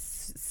to a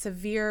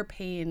severe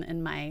pain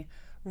in my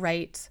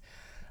right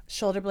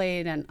shoulder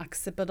blade and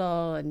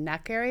occipital and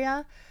neck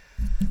area.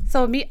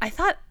 So I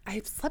thought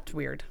I slept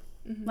weird.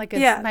 Like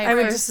I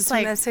would just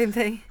assume that same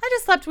thing. I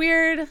just slept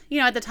weird.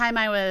 You know, at the time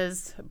I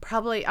was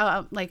probably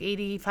like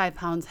 85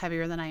 pounds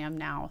heavier than I am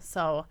now.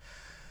 So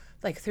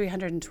like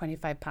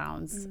 325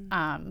 pounds.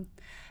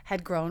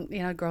 Had grown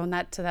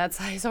that to that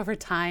size over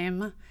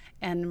time,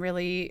 and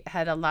really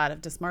had a lot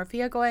of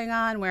dysmorphia going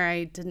on where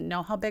I didn't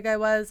know how big I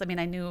was. I mean,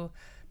 I knew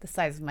the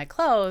size of my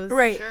clothes.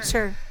 Right,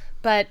 sure.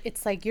 But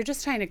it's like you're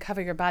just trying to cover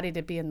your body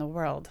to be in the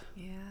world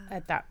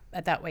at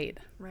that weight.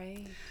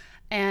 Right.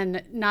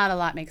 And not a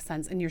lot makes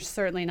sense. And you're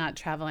certainly not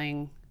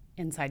traveling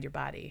inside your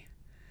body.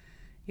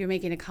 You're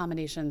making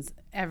accommodations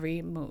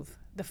every move.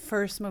 The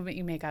first movement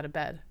you make out of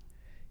bed,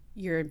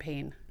 you're in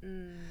pain.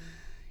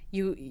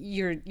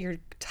 You're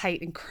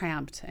tight and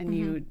cramped,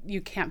 and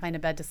you can't find a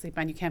bed to sleep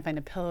on. You can't find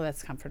a pillow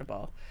that's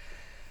comfortable.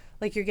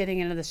 Like you're getting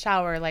into the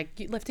shower,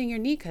 like lifting your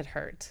knee could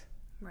hurt.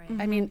 Right.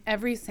 I mean,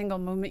 every single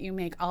movement you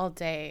make all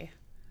day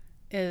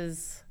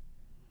is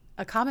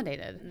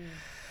accommodated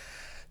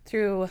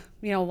through,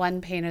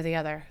 one pain or the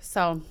other.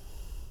 So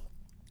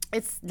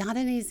it's not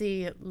an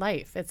easy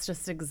life. It's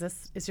just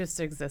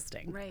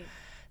existing. Right.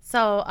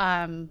 So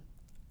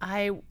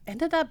I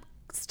ended up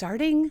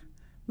starting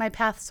my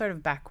path sort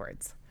of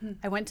backwards.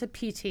 I went to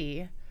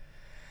PT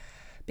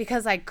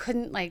because I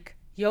couldn't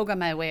yoga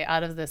my way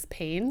out of this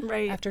pain.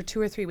 Right. After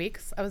 2 or 3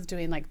 weeks, I was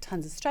doing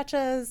tons of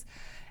stretches,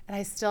 and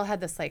I still had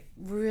this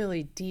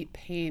really deep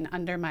pain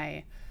under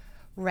my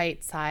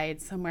right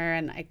side somewhere,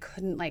 and I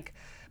couldn't my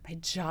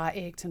jaw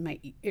ached and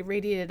it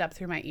radiated up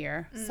through my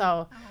ear.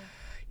 So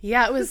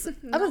yeah, it was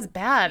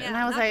bad. And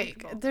I was like,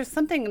 comfortable. There's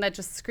something that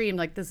just screamed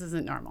this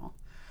isn't normal.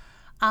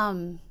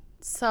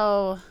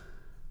 So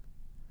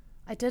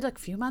I did a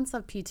few months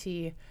of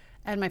PT,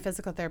 and my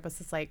physical therapist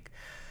is like,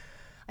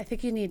 I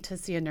think you need to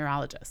see a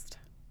neurologist.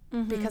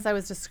 Because I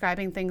was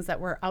describing things that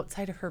were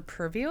outside of her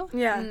purview.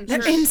 Yeah,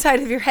 sure.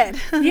 Inside of your head.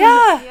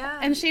 Yeah.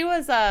 And she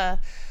was had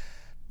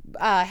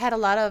a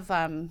lot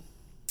of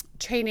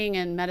training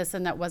in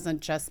medicine that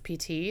wasn't just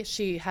PT.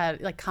 She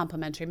had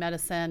complementary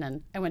medicine,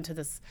 and I went to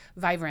this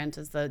Vibrant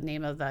is the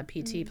name of the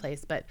PT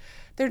place, but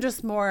they're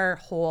just more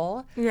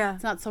whole. Yeah.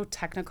 It's not so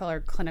technical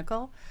or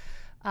clinical.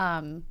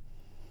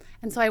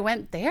 And so I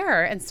went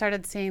there and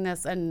started seeing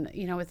this, and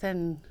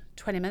within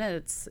 20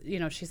 minutes,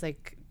 she's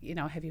like,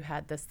 have you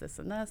had this, this,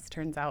 and this?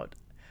 Turns out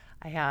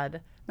I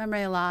had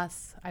memory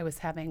loss. I was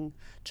having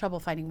trouble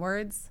finding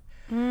words.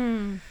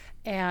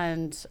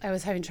 And I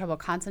was having trouble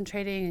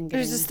concentrating and getting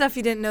There's just stuff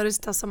you didn't notice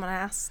till someone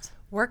asked.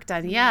 Work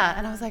done, yeah.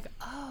 And I was like,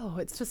 oh,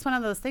 it's just one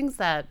of those things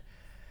that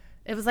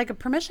it was like a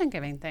permission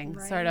giving thing,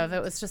 sort of.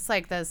 It was just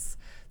like this,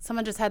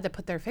 someone just had to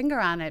put their finger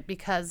on it,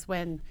 because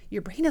when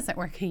your brain isn't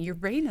working, your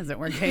brain isn't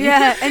working.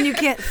 Yeah, and you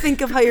can't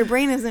think of how your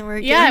brain isn't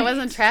working. Yeah, it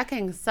wasn't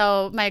tracking.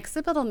 So my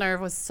occipital nerve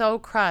was so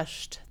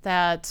crushed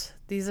that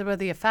these were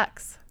the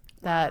effects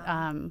that,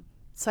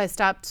 so I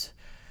stopped,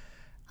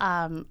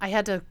 I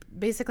had to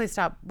basically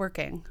stop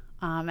working.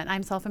 And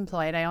I'm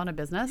self-employed. I own a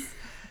business.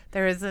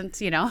 There isn't,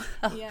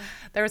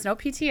 there was no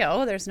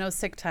PTO. There's no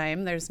sick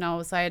time.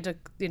 So I had to,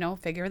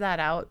 figure that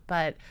out.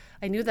 But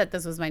I knew that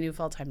this was my new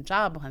full-time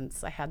job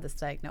once I had this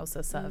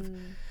diagnosis of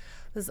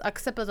this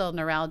occipital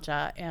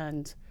neuralgia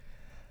and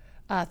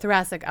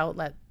thoracic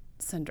outlet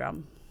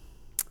syndrome.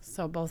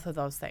 So both of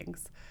those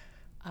things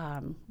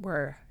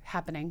were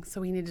happening. So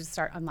we needed to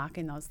start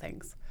unlocking those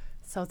things.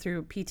 So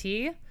through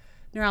PT,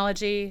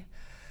 neurology,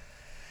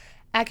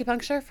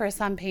 acupuncture for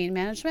some pain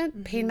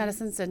management. Pain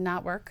medicines did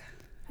not work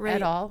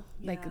at all.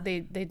 They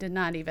did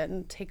not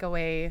even take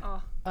away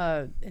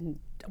in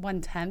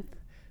 1/10.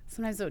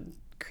 Sometimes it would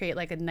create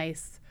a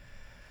nice,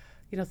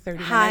 30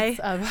 minutes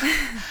of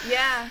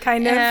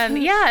kind of.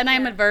 And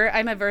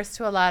I'm averse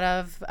to a lot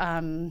of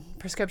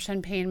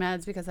prescription pain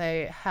meds because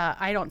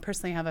I don't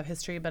personally have a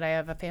history, but I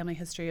have a family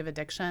history of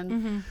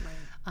addiction.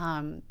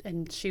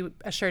 And she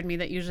assured me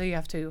that usually you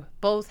have to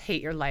both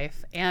hate your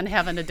life and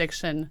have an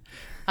addiction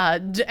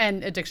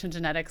and addiction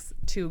genetics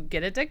to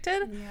get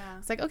addicted. Yeah.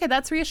 It's like, okay,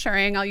 that's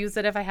reassuring. I'll use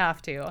it if I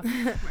have to.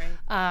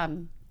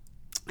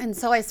 And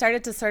so I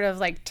started to sort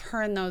of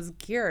turn those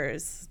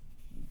gears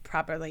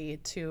properly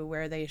to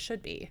where they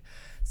should be.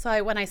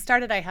 So when I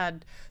started, I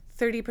had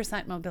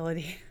 30%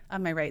 mobility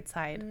on my right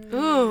side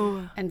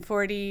Ooh. and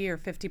 40 or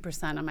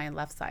 50% on my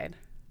left side.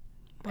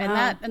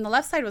 Wow. And the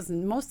left side was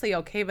mostly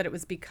okay, but it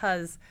was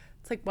because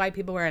it's like why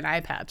people wear an eye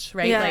patch,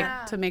 right? Yeah.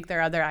 Like to make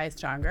their other eye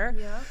stronger.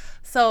 Yeah.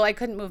 So I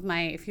couldn't move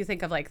if you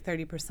think of like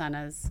 30%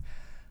 as,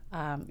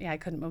 I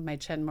couldn't move my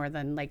chin more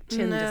than like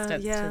chin No,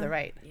 distance yeah. to the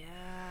right. Yeah.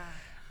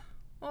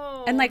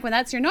 Oh. And like when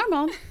that's your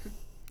normal,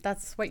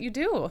 that's what you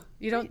do.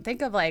 You don't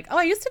think of like, oh,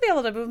 I used to be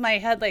able to move my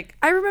head like,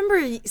 I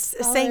remember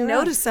saying no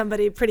around. to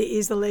somebody pretty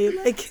easily.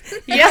 Like,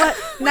 yeah,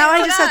 now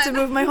I just have to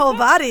move my whole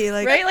body.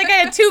 Like, right? Like I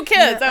had 2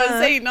 kids. I was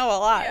saying no a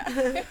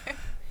lot.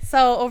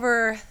 So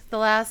over the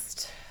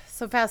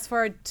fast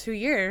forward 2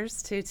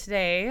 years to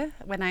today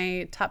when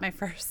I taught my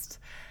first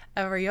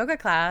ever yoga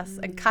class,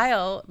 and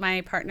Kyle, my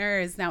partner,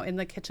 is now in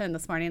the kitchen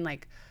this morning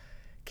like,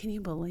 can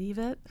you believe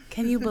it?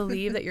 Can you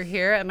believe that you're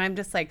here? And I'm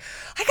just like,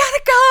 I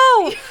gotta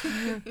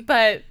go.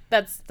 But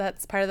that's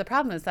part of the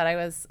problem is that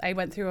I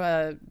went through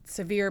a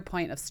severe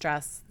point of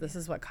stress. This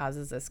is what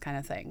causes this kind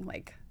of thing.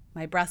 Like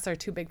my breasts are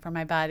too big for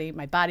my body.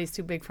 My body's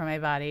too big for my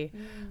body.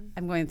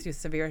 I'm going through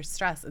severe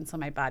stress. And so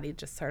my body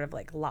just sort of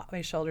like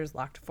my shoulders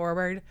locked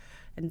forward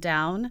and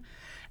down.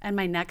 And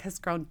my neck has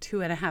grown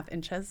 2.5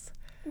 inches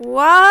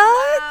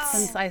what?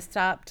 since I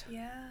stopped.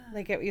 Yeah.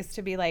 Like it used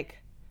to be like,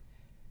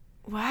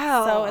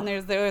 Wow. so, and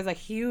there was a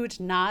huge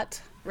knot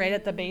right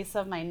at the base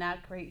of my neck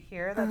right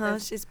here that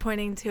is She's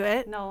pointing to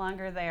it. no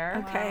longer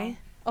there. Okay.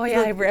 Oh,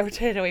 yeah, I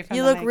rotated away from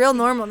You the look mic. real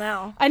normal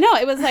now. I know,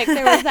 it was like,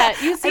 there was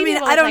that, you see I mean,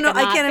 people I with, don't like, know.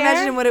 a I knot can't there?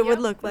 imagine what it would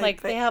look like.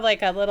 Like, but they have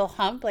like a little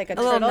hump, like a a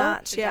little turtle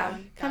notch, yeah.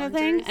 kind of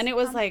thing. And it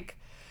was like,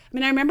 I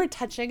mean, I remember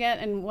touching it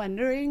and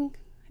wondering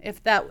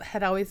if that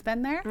had always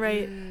been there.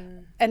 Right.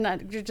 And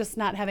that you're just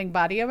not having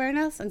body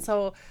awareness. And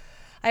so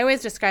I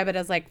always describe it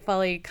as like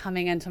fully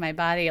coming into my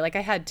body. Like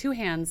I had 2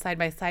 hands side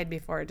by side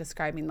before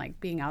describing like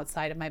being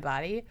outside of my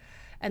body.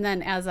 And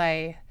then as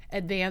I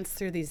advanced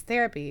through these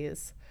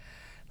therapies,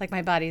 like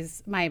my body and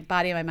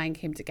my mind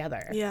came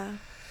together. Yeah.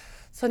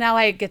 So now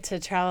I get to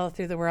travel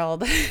through the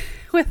world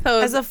with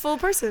those. As a full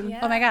person. Yeah.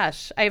 Oh my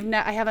gosh. I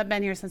haven't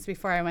been here since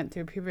before I went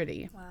through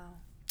puberty. Wow.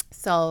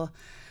 So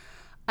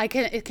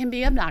it can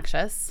be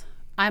obnoxious.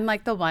 I'm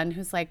like the one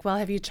who's like, well,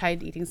 have you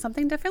tried eating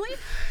something differently?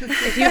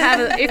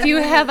 If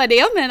you have an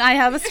ailment, I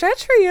have a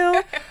stretch for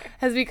you.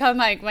 Has become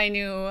like my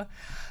new.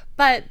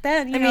 But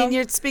then I mean,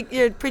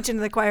 you're preaching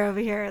to the choir over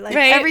here. Like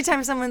Right. every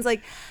time someone's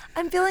like,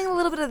 "I'm feeling a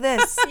little bit of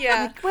this,"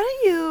 Yeah. like, why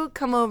don't you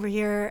come over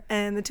here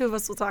and the 2 of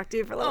us will talk to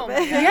you for a little Oh bit?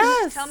 my gosh.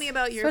 Yes. Tell me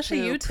about your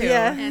Especially you poop two.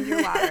 Yeah. and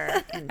your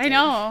water. I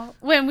know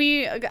when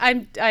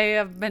I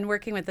have been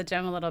working with the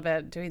gym a little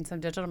bit, doing some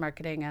digital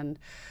marketing, and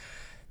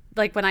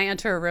like when I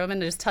enter a room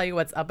and just tell you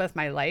what's up with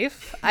my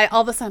life, I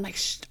all of a sudden I'm like,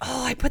 Shh,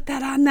 oh, I put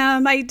that on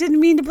them. I didn't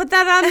mean to put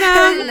that on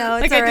them. No,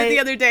 it's like I all did right. the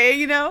other day,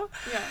 you know.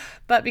 Yeah.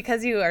 But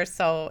because you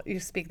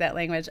speak that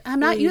language, I'm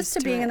not We're used to used to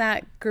being it. in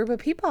that group of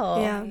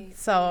people. Yeah.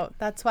 So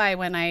that's why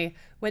when I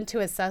went to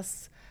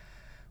assess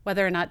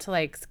whether or not to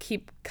like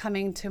keep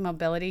coming to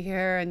mobility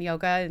here and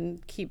yoga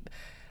and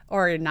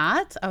or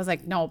not, I was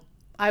like, no.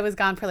 I was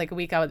gone for like a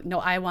week. I didn't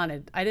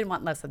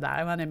want less of that.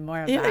 I wanted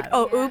more of You're that. like,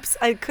 oh, oops,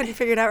 I couldn't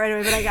figure it out right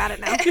away, but I got it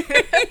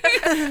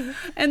now.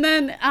 And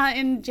then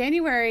in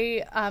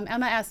January,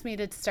 Emma asked me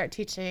to start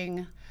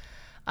teaching,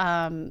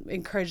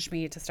 encouraged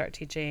me to start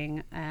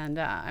teaching. And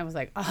I was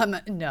like,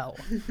 no,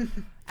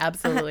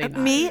 absolutely not.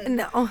 Me?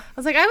 No. I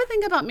was like, I would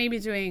think about maybe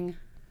doing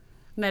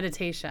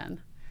meditation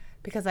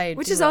because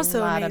Which do is also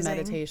a lot amazing. of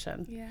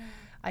meditation. Yeah.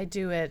 I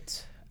do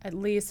it at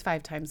least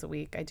 5 times a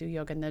week. I do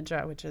yoga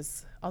nidra, which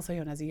is also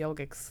known as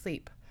yogic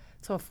sleep.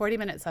 So a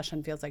 40-minute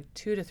session feels like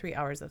 2 to 3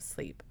 hours of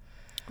sleep.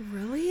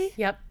 Really?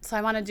 Yep. So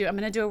I'm going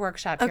to do a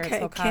workshop here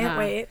Okay, at Solcana. can't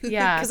wait.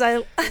 Yeah. Because I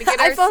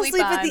our fall sleep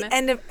asleep at on. the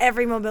end of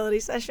every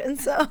mobility session,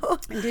 so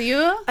Do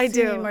you? I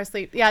So you do. need more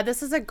sleep. Yeah,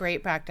 this is a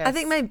great practice. I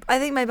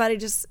think my body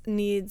just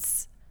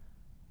needs,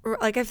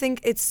 like, I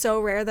think it's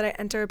so rare that I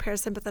enter a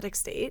parasympathetic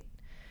state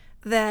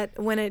that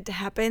when it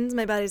happens,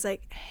 my body's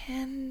like,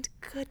 and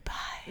goodbye.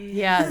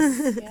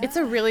 Yes. It's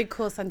a really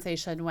cool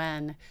sensation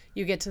when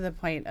you get to the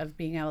point of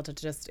being able to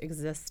just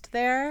exist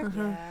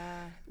there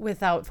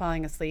without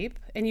falling asleep.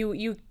 And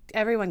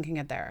everyone can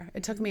get there.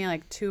 It took me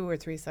like 2 or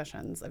 3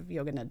 sessions of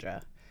yoga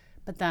nidra.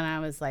 But then I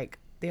was like,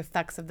 the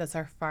effects of this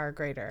are far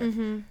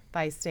greater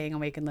by staying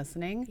awake and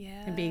listening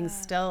and being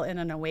still in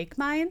an awake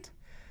mind.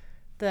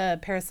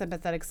 The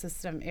parasympathetic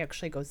system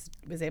actually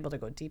was able to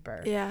go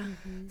deeper. Yeah.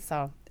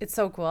 So it's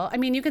so cool. I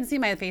mean, you can see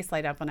my face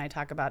light up when I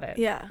talk about it.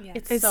 Yeah. Yeah.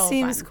 It's It so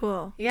seems fun.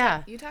 cool.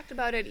 Yeah. You talked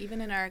about it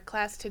even in our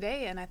class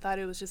today, and I thought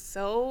it was just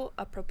so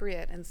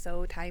appropriate and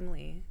so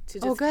timely to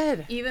just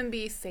good. even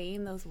be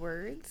saying those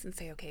words and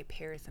say, okay,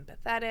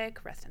 parasympathetic,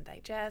 rest and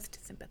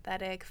digest,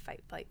 sympathetic,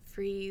 fight, flight,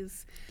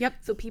 freeze. Yep.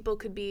 So people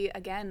could be,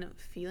 again,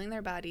 feeling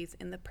their bodies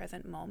in the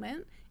present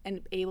moment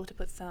and able to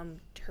put some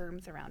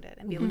terms around it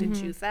and be able to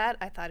choose that.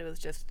 I thought it was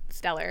just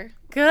stellar.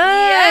 Good.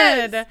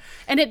 Yes.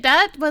 And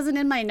that wasn't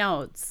in my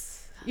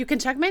notes. You can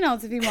check my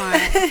notes if you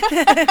want.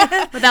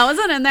 But that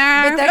wasn't in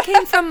there. But that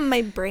came from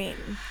my brain.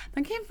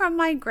 That came from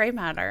my gray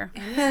matter.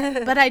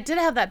 But I did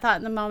have that thought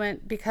in the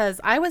moment because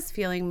I was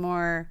feeling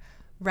more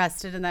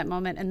rested in that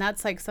moment. And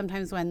that's like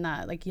sometimes when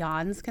like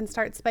yawns can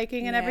start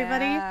spiking in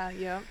everybody.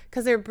 Yep.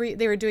 Because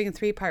they were doing a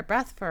 3-part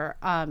breath for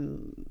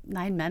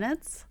 9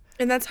 minutes.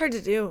 And that's hard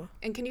to do.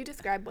 And can you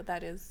describe what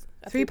that is?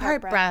 A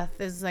 3-part breath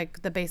is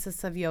like the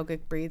basis of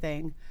yogic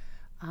breathing.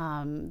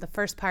 The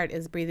first part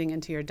is breathing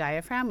into your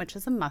diaphragm, which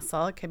is a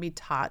muscle. It can be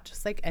taught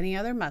just like any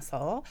other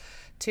muscle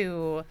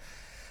to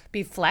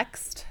be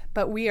flexed.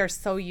 But we are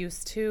so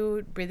used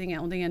to breathing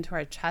only into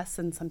our chest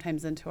and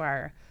sometimes into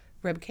our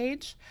rib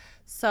cage.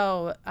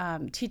 So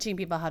teaching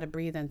people how to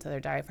breathe into their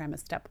diaphragm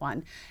is step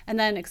 1. And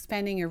then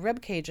expanding your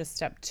rib cage is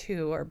step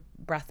 2, or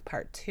breath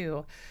part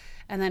 2.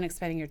 And then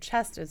expanding your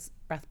chest is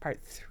breath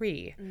part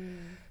 3.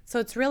 So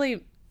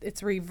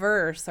it's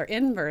reverse or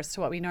inverse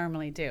to what we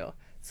normally do.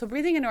 So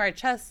breathing into our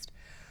chest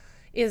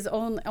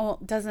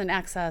doesn't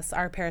access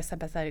our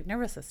parasympathetic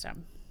nervous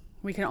system.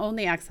 We can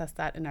only access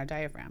that in our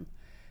diaphragm.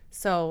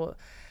 So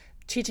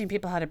teaching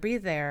people how to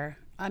breathe there,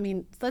 I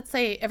mean, let's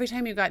say every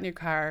time you got in your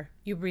car,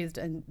 you breathed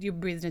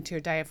into your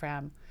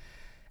diaphragm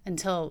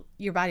until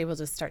your body will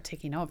just start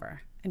taking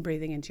over and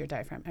breathing into your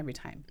diaphragm every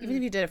time. Even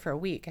if you did it for a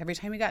week, every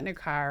time you got in your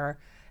car, or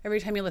every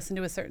time you listen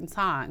to a certain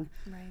song.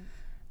 Right.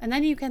 And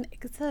then you can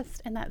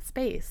exist in that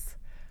space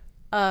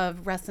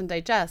of rest and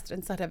digest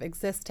instead of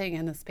existing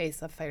in the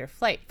space of fight or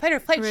flight. Fight or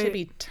flight should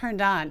be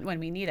turned on when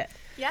we need it.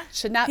 Yeah.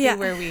 Should not be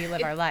where we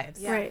live our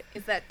lives. Yeah. Right.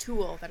 It's that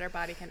tool that our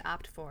body can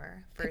opt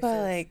for versus People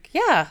are like,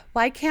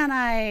 why can't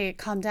I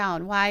calm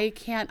down? Why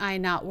can't I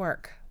not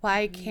work?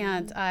 Why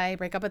can't I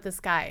break up with this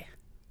guy?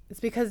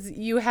 It's because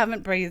you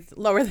haven't breathed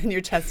lower than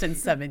your chest in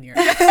 7 years.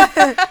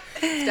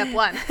 step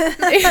 1.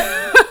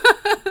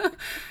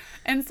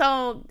 And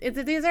so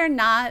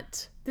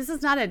this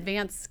is not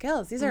advanced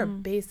skills. These are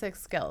basic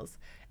skills.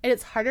 And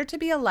it's harder to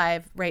be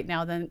alive right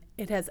now than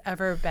it has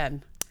ever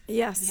been.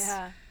 Yes.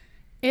 Yeah.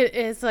 It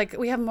is like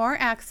we have more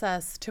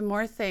access to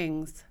more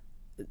things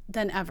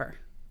than ever.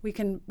 We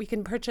can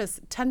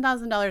purchase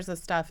 $10,000 of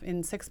stuff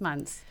in 6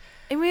 months.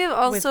 And we have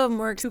also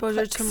more 2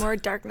 exposure to clicks. more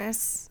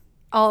darkness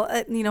all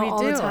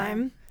the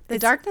time. The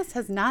darkness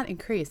has not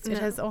increased. It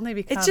has only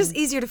become It's just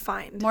easier to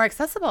find. more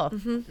accessible.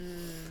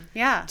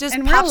 Yeah. Just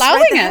and we're pops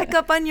allowing right the it. heck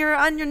up on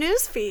your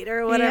news feed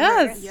or whatever.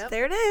 Yes. Yep.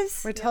 There it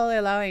is. We're totally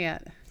allowing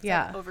it.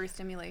 Yeah. Like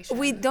overstimulation.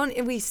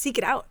 We seek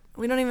it out.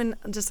 We don't even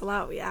just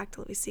allow it. We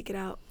actively seek it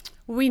out.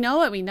 We know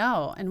what we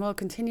know, and we'll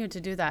continue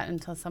to do that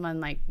until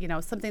someone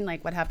something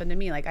like what happened to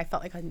me. Like I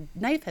felt like a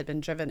knife had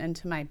been driven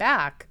into my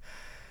back.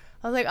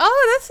 I was like,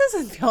 oh, this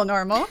doesn't feel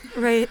normal.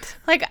 Right.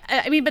 Like,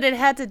 I mean, but I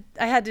had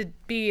to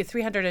be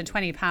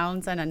 320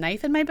 pounds and a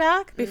knife in my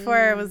back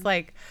before it was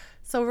like,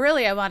 so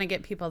really I want to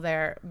get people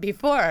there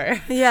before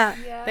Yeah.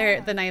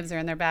 the knives are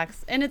in their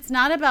backs. And it's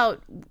not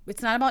about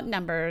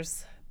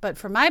numbers, but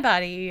for my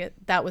body,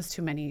 that was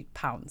too many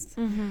pounds.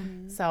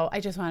 So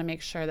I just want to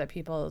make sure that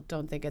people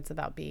don't think it's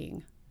about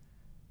being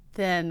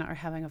thin or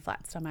having a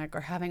flat stomach or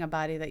having a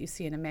body that you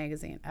see in a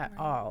magazine at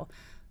all.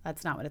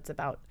 That's not what it's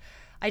about.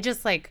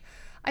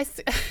 I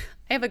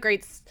have a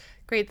great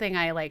thing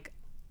I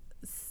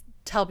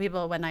tell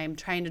people when I'm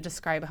trying to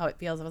describe how it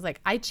feels. I was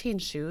like, I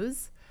change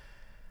shoes.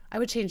 I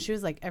would change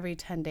shoes like every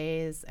 10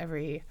 days,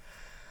 every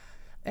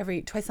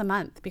twice a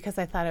month because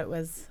I thought it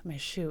was my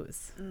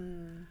shoes.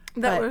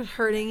 That were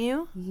hurting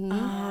you? Mm-hmm. Oh,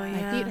 My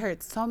yeah. feet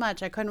hurt so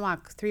much I couldn't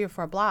walk 3 or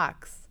 4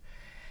 blocks.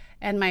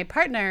 And my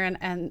partner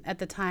and at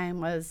the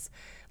time was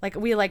like,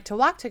 we like to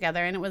walk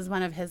together, and it was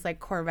one of his like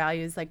core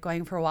values, like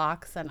going for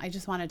walks, and I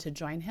just wanted to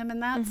join him in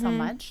that so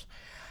much.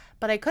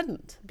 But I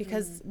couldn't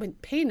because when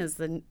pain is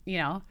the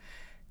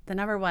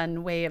number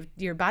one way of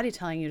your body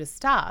telling you to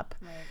stop.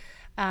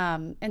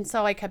 Right. And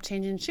so I kept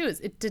changing shoes.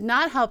 It did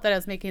not help that I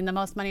was making the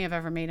most money I've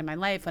ever made in my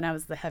life when I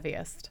was the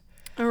heaviest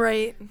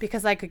Right.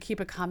 because I could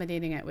keep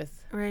accommodating it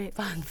with Right.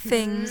 fun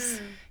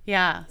Things.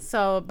 Yeah.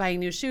 So buying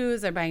new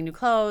shoes or buying new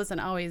clothes and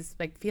always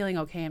like feeling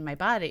okay in my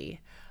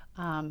body.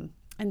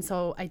 And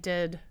so I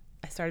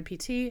started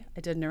PT,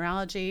 I did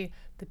neurology.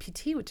 The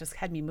PT just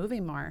had me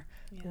moving more.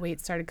 Weight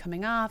started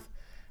coming off.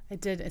 I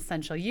did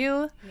Essential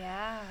You.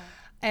 Yeah.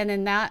 And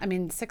in that,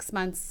 6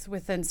 months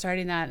within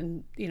starting that,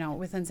 and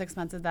within 6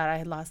 months of that, I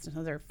had lost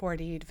another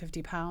 40 to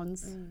 50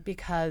 pounds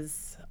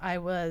because I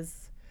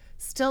was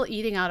still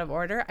eating out of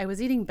order. I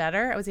was eating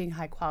better. I was eating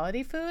high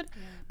quality food,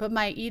 but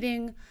my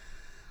eating,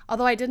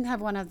 although I didn't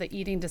have one of the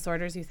eating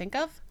disorders you think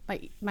of,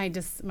 my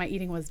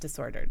eating was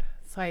disordered.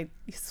 So I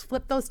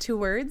flip those 2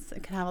 words.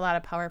 It can have a lot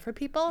of power for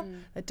people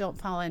that don't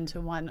fall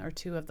into 1 or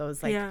 2 of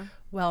those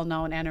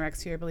well-known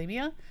anorexia or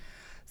bulimia.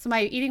 So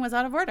my eating was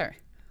out of order.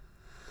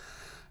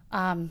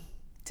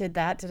 Did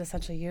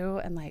Essential You,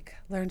 and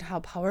learned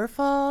how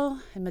powerful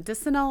and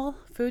medicinal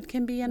food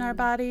can be in our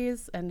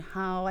bodies, and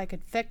how I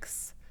could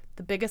fix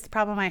the biggest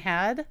problem I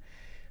had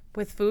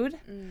with food.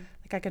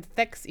 I could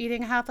fix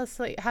eating half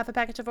a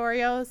package of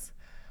Oreos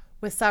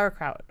with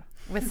sauerkraut,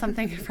 with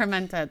something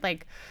fermented,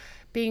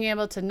 being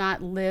able to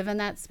not live in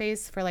that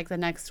space for the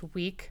next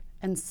week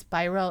and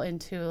spiral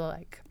into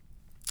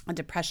a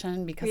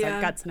depression because our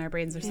guts and our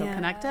brains are so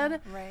connected.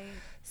 Right.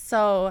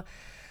 So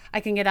I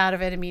can get out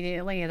of it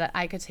immediately, that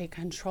I could take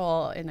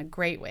control in a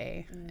great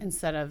way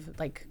instead of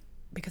like,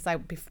 because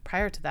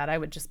prior to that, I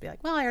would just be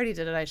like, well, I already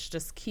did it. I should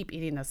just keep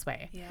eating this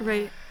way. Yeah.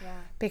 Right. Yeah.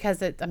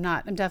 Because I'm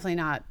definitely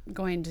not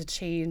going to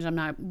change. I'm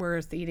not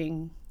worth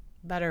eating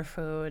better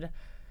food.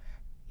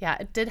 Yeah,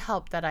 it did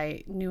help that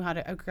I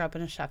grew up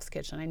in a chef's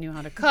kitchen. I knew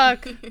how to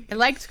cook. I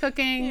liked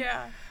cooking.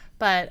 Yeah.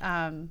 But,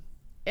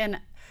 and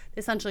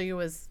essentially it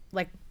was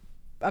like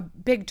a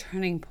big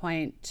turning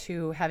point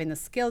to having the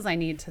skills I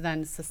need to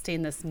then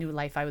sustain this new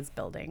life I was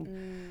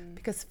building.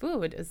 Because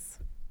food is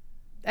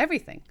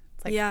everything.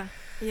 It's like,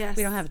 yes.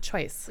 we don't have a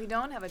choice. We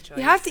don't have a choice.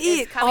 You have to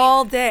It's eat coming-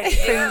 all day,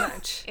 pretty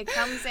much. It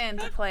comes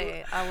into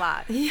play a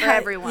lot for Yeah,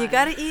 everyone. you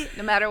gotta eat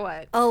no matter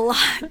what. a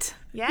lot.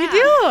 Yeah. You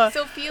do.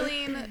 So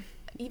feeling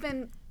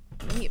even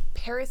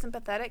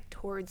parasympathetic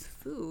towards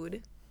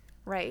food,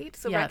 right?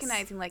 So Yes.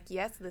 recognizing like,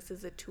 yes, this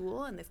is a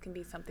tool and this can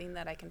be something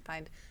that I can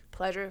find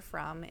pleasure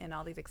from in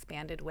all these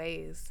expanded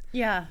ways.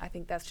 Yeah. I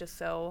think that's just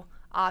so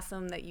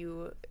awesome that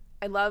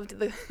I loved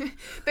the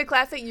the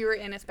class that you were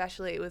in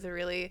especially. It was a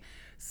really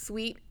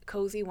sweet,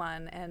 cozy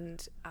one.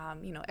 And,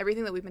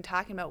 everything that we've been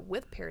talking about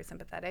with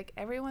parasympathetic,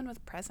 everyone was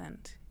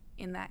present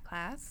in that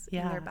class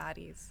in their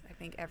bodies, I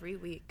think, every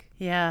week.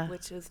 Yeah.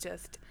 Which is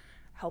just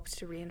helped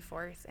to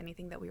reinforce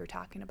anything that we were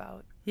talking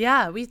about.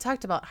 Yeah, we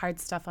talked about hard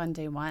stuff on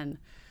day one.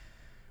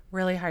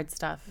 Really hard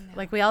stuff. Yeah.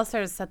 Like, we all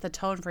sort of set the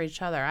tone for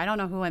each other. I don't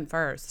know who went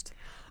first,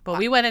 but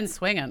we went in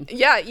swinging.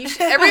 Yeah,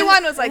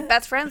 everyone was like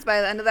best friends by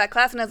the end of that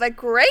class, and I was like,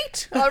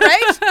 great, all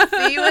right,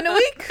 see you in a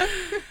week.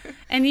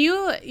 And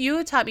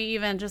you taught me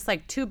even just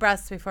like 2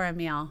 breaths before a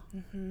meal.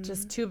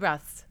 Just 2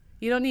 breaths.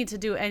 You don't need to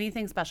do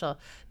anything special.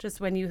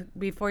 Just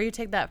before you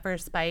take that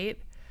first bite,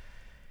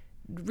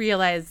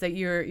 realize that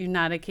you're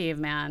not a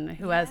caveman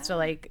who has to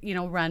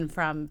run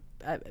from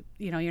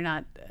you're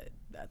not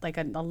like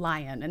a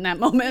lion in that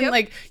moment. Yep.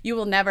 Like, you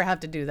will never have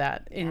to do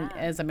that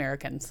as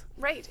Americans.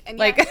 Right, and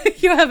Like,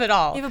 you have it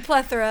all. You have a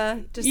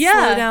plethora. Just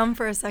Yeah. slow down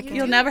for a second.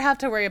 You'll never have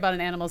to worry about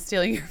an animal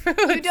stealing your food.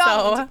 you don't.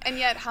 So. And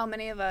yet, how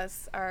many of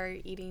us are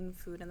eating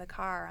food in the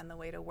car on the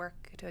way to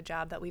work, to a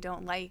job that we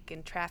don't like,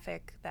 in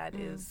traffic that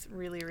is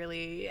really,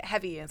 really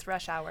heavy, and it's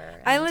rush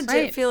hour. I and- legit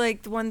Right. feel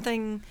like the one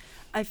thing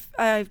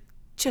I've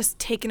just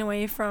taken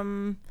away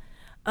from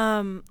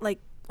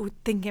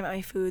thinking about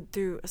my food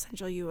through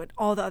Essential You and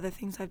all the other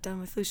things I've done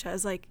with Lucia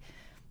is like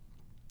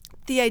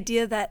the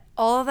idea that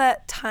all of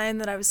that time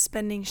that I was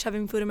spending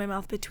shoving food in my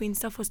mouth between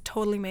stuff was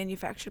totally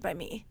manufactured by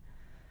me.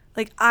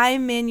 Like, I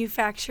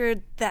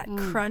manufactured that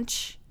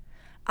crunch.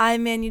 I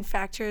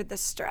manufactured the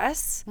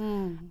stress.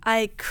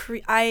 I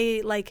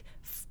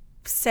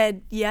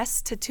said yes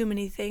to too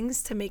many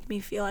things to make me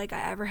feel like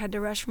I ever had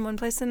to rush from one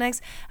place to the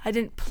next.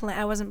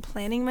 I wasn't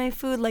planning my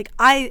food. Like,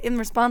 I am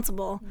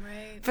responsible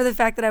Right. for the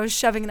fact that I was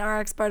shoving an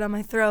RX bar down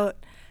my throat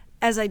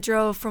as I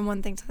drove from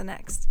one thing to the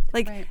next.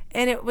 Like, Right.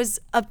 and it was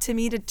up to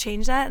me to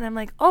change that. And I'm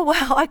like, oh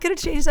wow, I could have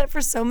changed that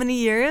for so many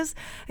years.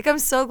 Like, I'm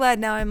so glad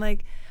now. I'm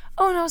like,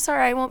 oh no,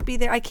 sorry, I won't be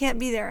there. I can't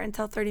be there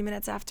until 30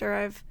 minutes after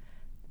I've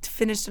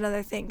finished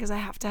another thing because I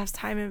have to have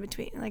time in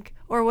between, like,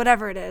 or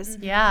whatever it is.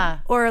 Yeah.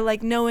 Or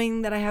like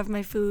knowing that I have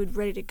my food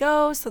ready to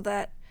go so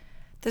that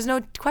there's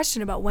no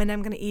question about when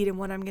I'm going to eat and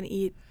what I'm going to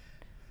eat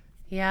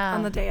Yeah.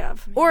 on the day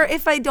of. Or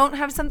if I don't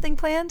have something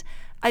planned,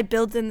 I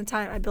build in the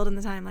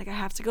time. Like, I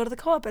have to go to the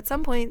co-op at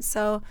some point,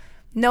 so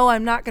no,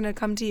 I'm not going to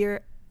come to your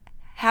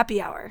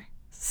happy hour.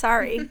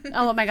 Sorry.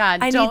 Oh my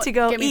God. I Don't need to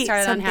go get me eat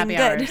started on something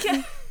happy good.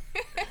 hours.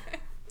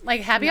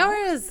 Like, happy hour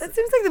is. That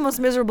seems like the most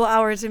miserable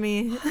hour to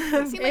me.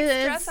 It seemed like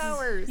stress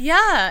hours.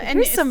 Yeah. And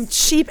There's some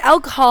cheap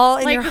alcohol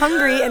and like- you're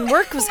hungry and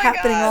work was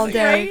happening all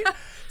day. right?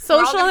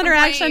 Social gonna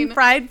interaction, complain.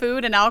 fried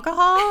food, and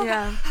alcohol.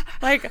 Yeah.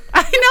 Like,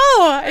 I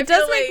know. It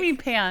does feel make like me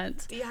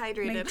pant.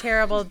 Dehydrated. Make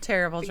terrible,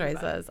 terrible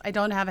choices. I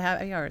don't have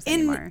happy hours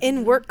anymore.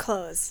 In work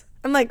clothes.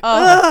 I'm like,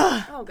 Oh.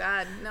 ugh. Oh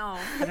God, no.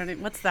 I don't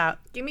even, what's that?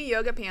 Give me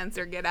yoga pants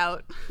or get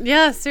out.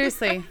 Yeah,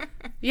 seriously.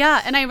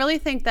 Yeah, and I really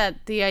think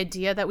that the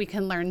idea that we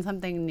can learn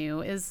something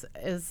new is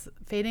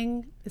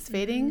fading.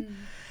 It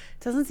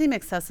doesn't seem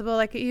accessible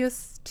like it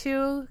used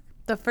to.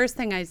 The first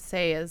thing I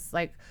say is,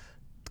 like,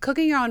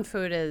 cooking your own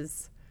food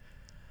is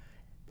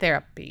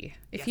therapy.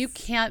 If you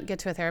can't get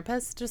to a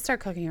therapist, just start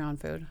cooking your own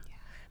food.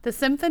 The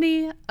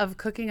symphony of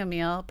cooking a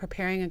meal,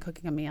 preparing and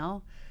cooking a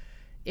meal,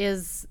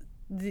 is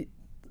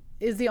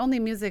the only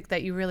music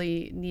that you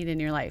really need in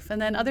your life. And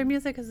then other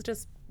music is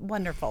just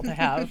wonderful to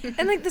have.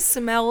 And like the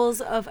smells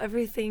of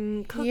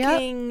everything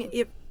cooking.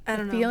 I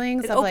don't know.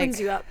 Feelings it of opens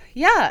like, you up.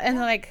 Yeah, and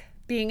like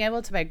being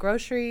able to buy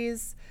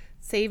groceries,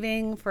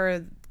 saving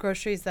for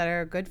groceries that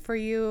are good for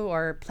you,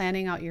 or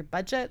planning out your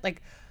budget.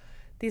 Like,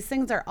 these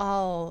things are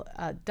all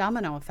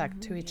domino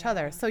effect to each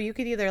other. So you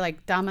could either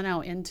like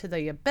domino into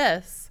the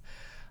abyss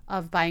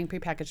of buying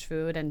prepackaged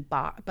food and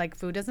like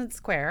food isn't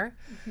square,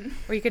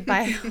 or you could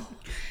buy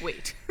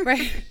Wait.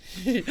 right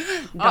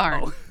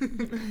darn.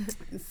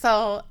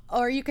 So,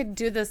 or you could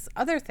do this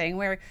other thing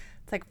where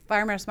it's like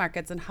farmers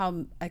markets and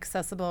how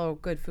accessible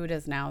good food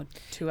is now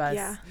to us.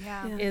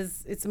 Yeah.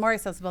 It's more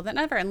accessible than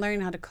ever, and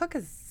learning how to cook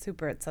is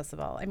super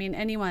accessible. I mean,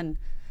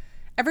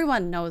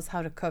 everyone knows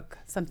how to cook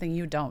something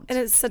you don't. And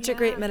it's such a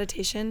great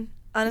meditation.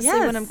 Honestly,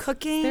 Yes, when I'm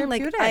cooking,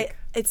 like therapeutic.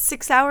 it's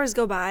 6 hours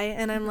go by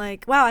and I'm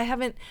like, wow, I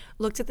haven't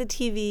looked at the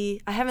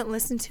TV. I haven't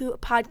listened to a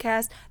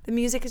podcast. The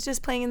music is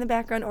just playing in the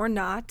background or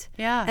not.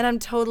 Yeah. And I'm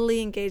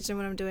totally engaged in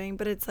what I'm doing,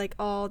 but it's like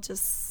all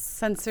just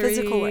Sensory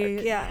physical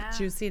work. Yeah.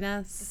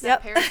 juiciness.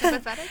 Yep.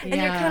 Parasympathetic. And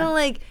you're kind of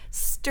like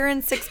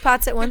stirring 6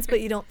 pots at once, but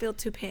you don't feel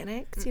too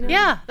panicked, you know?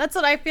 Yeah, that's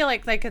what I feel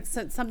like. Like it's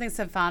something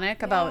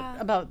symphonic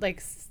about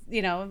like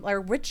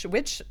or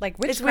witchcraft.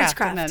 It's and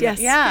witchcraft, then- yes.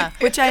 Yeah.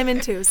 Which I'm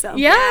into, so.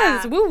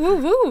 Yes. Yeah. Woo woo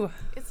woo.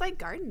 It's like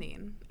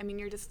gardening. I mean,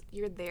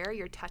 you're there,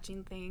 you're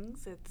touching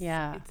things. It's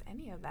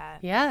any of that.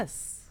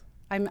 Yes.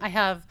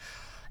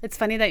 It's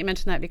funny that you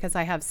mentioned that because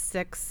I have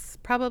 6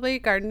 probably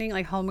gardening,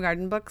 like home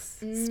garden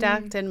books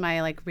stacked in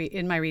my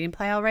in my reading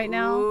pile right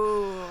now.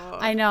 Ooh.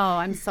 I know.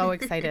 I'm so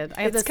excited.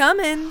 I have It's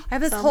coming. I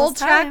have this It's whole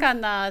almost track time.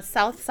 on the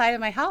south side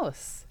of my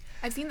house.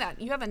 I've seen that.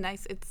 You have a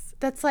nice. It's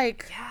That's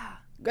like yeah.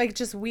 like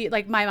just weed,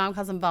 like my mom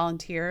calls them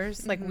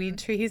volunteers, like weed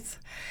trees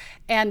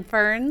and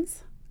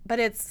ferns, but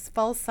it's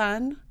full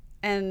sun,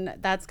 and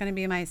that's going to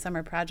be my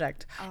summer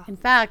project. In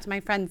fact, my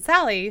friend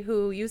Sally,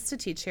 who used to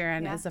teach here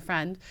and is a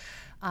friend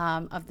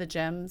of the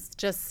gyms,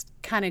 just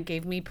kind of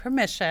gave me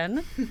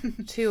permission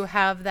to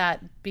have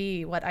that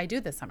be what I do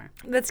this summer.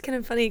 That's kind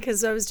of funny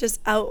because I was just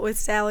out with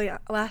Sally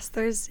last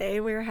Thursday.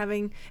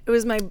 It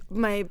was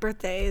my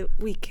birthday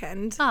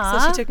weekend. So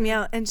Aw. she took me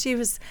out and she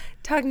was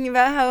talking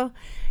about how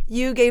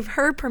you gave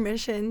her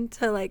permission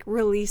to like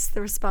release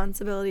the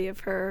responsibility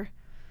of her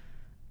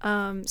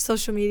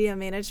social media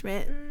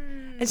management.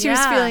 And she was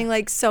Yeah. feeling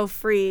like so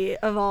free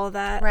of all of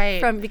that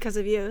Right. because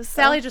of you. So.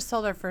 Sally just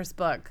sold her first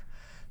book.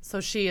 So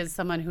she is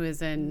someone who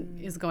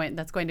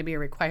that's going to be a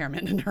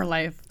requirement in her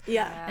life.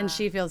 Yeah. And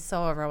she feels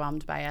so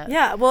overwhelmed by it.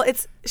 Yeah, well,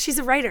 she's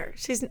a writer.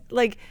 She's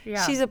like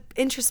Yeah. she's a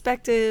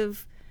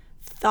introspective,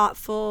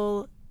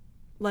 thoughtful,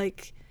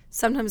 like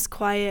sometimes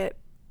quiet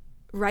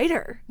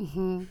writer.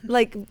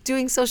 Like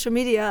doing social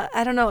media,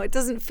 I don't know, it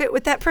doesn't fit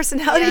with that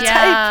personality type.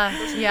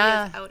 Yeah.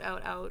 Yeah.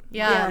 Out.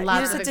 Yeah. You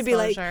Lots just of have to be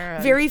like exposure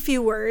and- very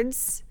few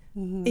words,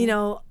 you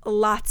know,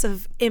 lots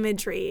of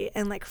imagery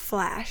and like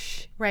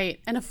flash. Right.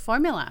 And a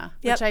formula,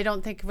 Yep. which I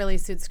don't think really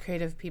suits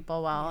creative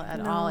people well at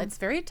all. It's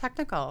very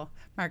technical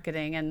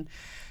marketing, and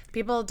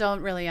people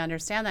don't really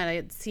understand that.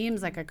 It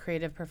seems like a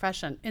creative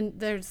profession. And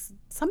there's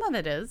some of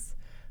it is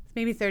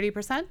maybe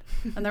 30%,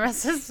 and the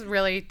rest is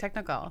really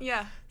technical.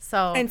 Yeah.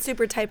 So And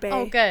super type A.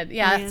 Oh, good.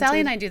 Yeah, oriented. Sally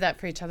and I do that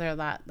for each other a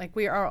lot. Like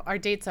our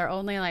dates are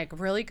only like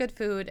really good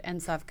food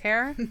and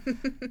self-care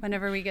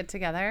whenever we get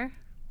together.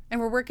 And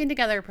we're working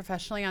together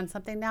professionally on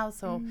something now.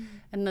 So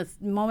in the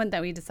moment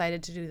that we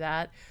decided to do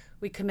that,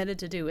 we committed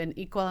to do an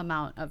equal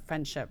amount of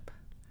friendship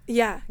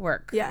Yeah.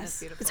 work.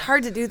 Yes. It's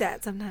hard to do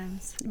that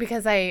sometimes.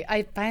 Because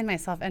I find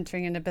myself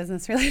entering into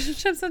business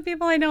relationships with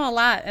people I know a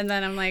lot. And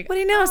then I'm like, What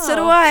do you know? So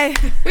do "Oh, I.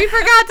 we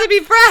forgot to be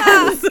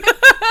friends.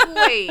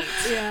 Wait.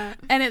 Yeah.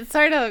 And it's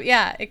sort of,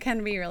 it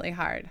can be really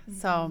hard.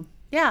 So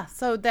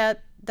so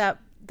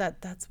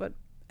that's what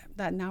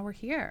now we're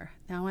here.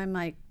 Now I'm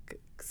like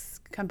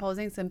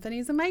composing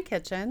symphonies in my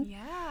kitchen.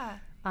 Yeah.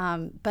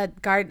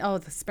 But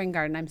the spring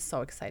garden, I'm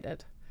so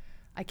excited.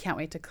 I can't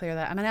wait to clear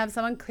that. I'm gonna have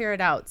someone clear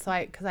it out,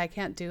 because I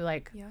can't do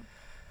like. Yeah.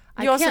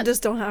 I You also can't-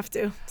 just don't have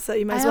to, so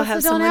you might as I well also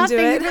have don't someone have do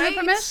to it. give her Right. the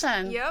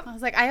permission. Yep. I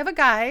was like, I have a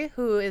guy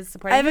who is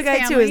supporting. I have a his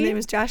guy too. His family. name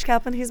is Josh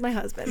Kaplan. He's my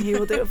husband. He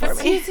will do it for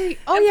me.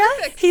 Oh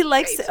yeah. He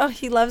likes.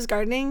 He loves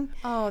gardening.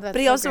 Oh, that's. But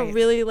he so also great.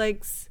 really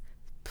likes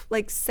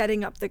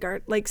setting up the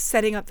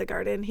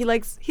garden.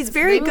 He's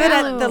very good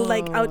at the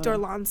like outdoor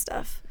lawn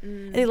stuff,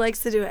 and he likes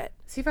to do it.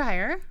 Is he for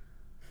hire?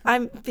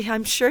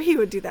 I'm sure he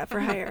would do that for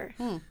hire.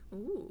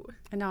 Ooh.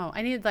 I know.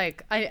 I need I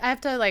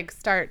have to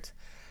start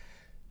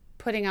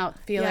putting out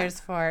feelers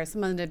for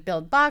someone to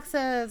build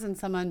boxes and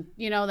someone,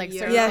 certain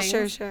Yeah,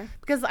 things. sure.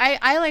 Because I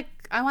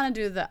want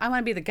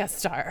to be the guest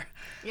star.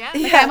 Yeah.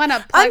 I want to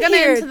plug I'm them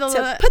here into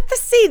to put the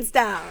seeds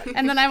down.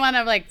 and then I want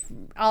to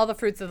all the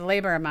fruits of the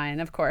labor are mine,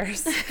 of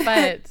course.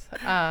 But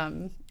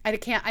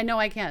I know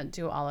I can't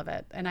do all of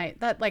it. And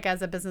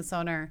as a business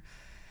owner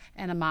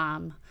and a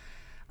mom,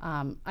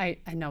 I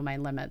know my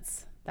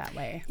limits that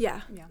way.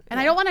 Yeah. And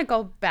I don't want to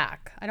go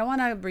back. I don't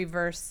want to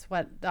reverse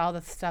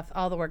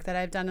all the work that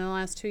I've done in the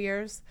last 2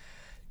 years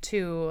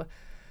because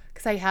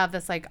I have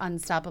this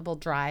unstoppable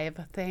drive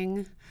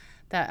thing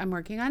that I'm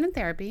working on in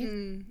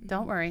therapy.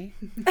 Don't worry.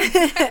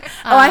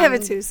 I have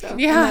it too, so I'm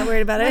not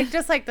worried about it.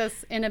 Just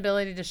this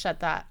inability to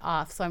shut that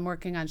off. So I'm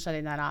working on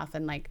shutting that off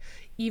and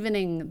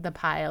evening the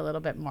pie a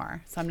little bit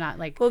more. So I'm not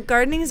Well,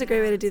 gardening is a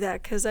great way to do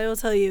that because I will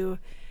tell you,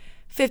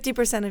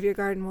 50% of your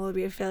garden will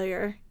be a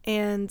failure,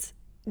 and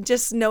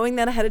just knowing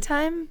that ahead of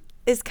time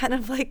is kind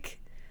of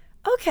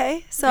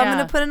okay, so I'm Yeah.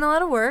 going to put in a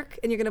lot of work,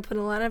 and you're going to put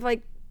in a lot of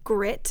like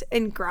grit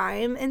and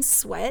grime and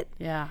sweat,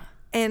 Yeah.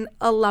 and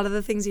a lot of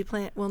the things you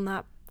plant will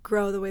not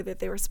grow the way that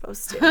they were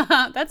supposed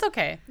to. That's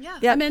okay. Yeah.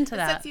 Yep. I'm into It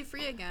that. sets you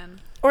free again.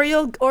 Or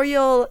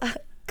you'll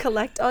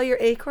collect all your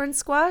acorn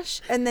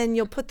squash, and then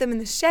you'll put them in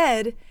the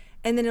shed,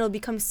 and then it'll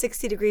become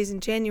 60 degrees in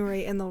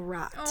January, and they'll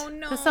rot. Oh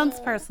no. This sounds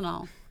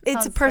personal.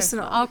 It's Sounds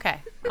personal. Okay.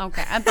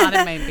 I thought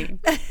it might be.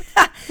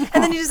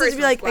 And then you just have to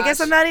be Personal like, I guess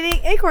squash. I'm not eating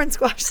acorn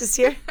squash this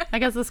year. I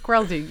guess the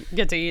squirrels do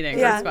get to eat acorn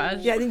Yeah, squash.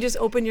 yeah. And you just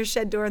open your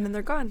shed door, and then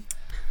they're gone,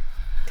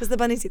 because the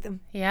bunnies eat them.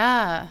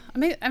 Yeah,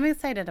 I'm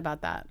excited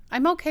about that.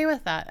 I'm okay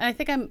with that, and I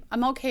think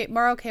I'm okay,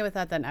 more okay with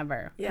that than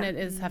ever. Yeah. And it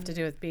is have to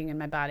do with being in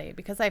my body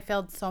because I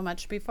failed so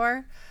much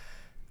before.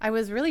 I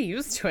was really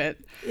used to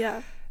it.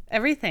 Yeah.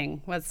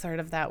 Everything was sort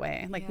of that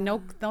way. Like no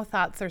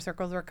thoughts or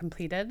circles were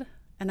completed,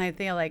 and I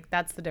feel like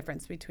that's the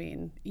difference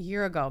between a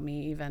year ago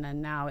me even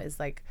and now is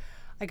like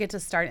I get to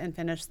start and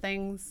finish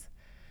things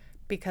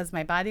because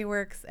my body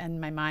works and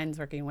my mind's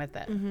working with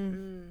it.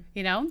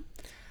 You know?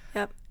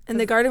 Yep. And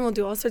the garden will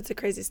do all sorts of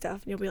crazy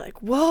stuff, and you'll be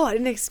like, "Whoa, I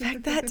didn't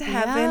expect that to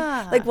happen."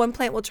 Yeah. Like one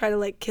plant will try to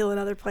like kill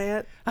another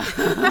plant,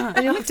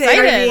 and you'll have to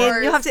Excited.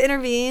 intervene. You'll have to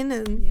intervene,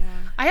 and Yeah.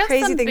 I have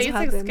Crazy some things basic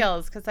happen.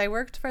 skills because I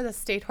worked for the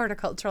State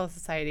Horticultural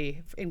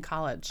Society in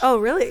college. oh,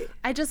 really?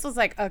 I just was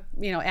like a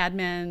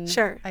admin.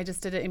 Sure. I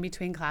just did it in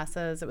between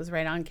classes. It was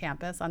right on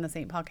campus, on the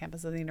St. Paul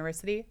campus of the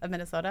University of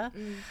Minnesota.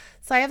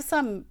 So I have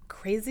some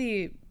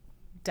crazy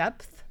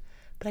depth,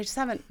 but I just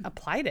haven't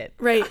applied it.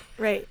 Right,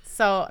 right.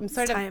 So I'm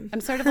sort time.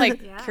 of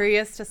like Yeah.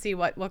 curious to see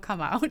what will come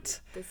out.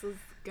 This is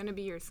gonna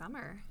be your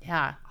summer.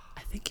 Yeah,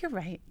 I think you're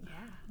right. Yeah.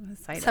 I'm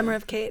excited. Summer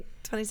of Kate,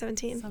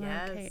 2017. Summer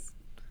Yes. of Kate.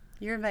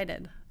 You're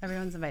invited.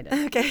 Everyone's invited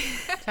Okay.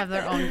 to have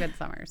their own good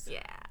summers.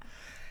 Yeah.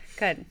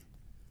 Good.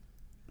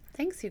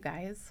 Thanks, you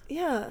guys.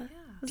 Yeah.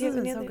 This Do you has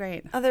have been any so other,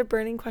 great. other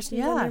burning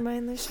questions on Yeah. your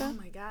mind, Oh Lisha?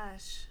 my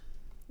gosh.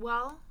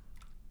 Well,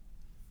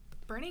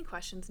 burning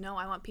questions. No,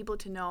 I want people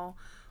to know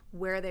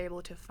where they're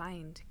able to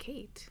find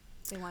Kate.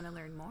 They want to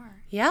learn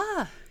more.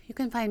 Yeah, you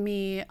can find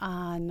me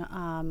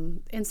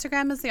on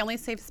Instagram is the only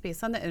safe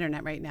space on the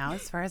internet right now,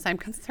 as far as I'm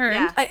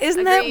concerned. Yeah.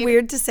 Isn't that Agreed.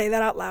 weird to say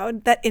that out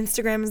loud? That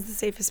Instagram is the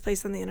safest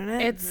place on the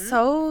internet? It's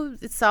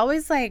it's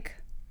always like,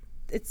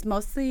 it's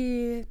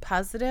mostly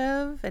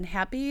positive and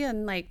happy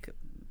and like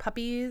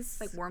puppies,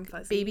 Like warm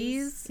fuzzies.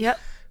 babies, Yep.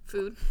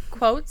 Food.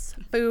 quotes,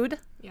 food,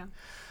 Yeah.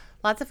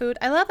 lots of food.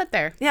 I love it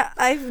there. Yeah,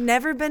 I've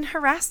never been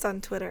harassed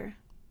on Twitter.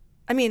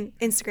 I mean,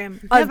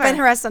 Instagram. I've been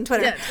Never. harassed on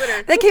Twitter. Yeah,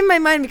 Twitter. That came to my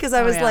mind because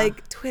I was yeah.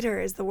 like, Twitter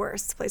is the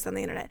worst place on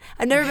the internet.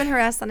 I've never been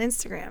harassed on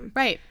Instagram,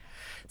 Right.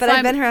 but So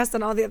I've been harassed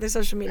on all the other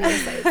social media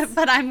sites.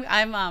 But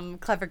I'm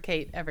Clever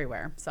Kate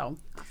everywhere. So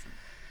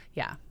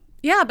yeah.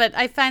 Yeah, but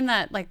I find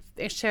that like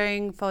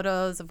sharing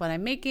photos of what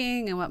I'm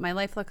making and what my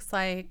life looks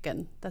like,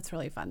 and that's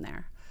really fun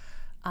there.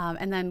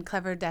 And then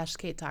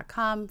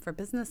clever-kate.com for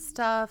business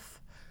stuff.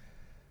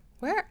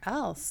 Where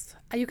else?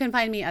 You can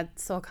find me at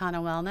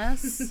Solcana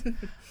Wellness,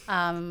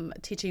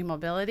 teaching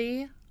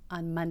mobility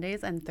on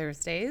Mondays and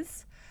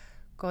Thursdays.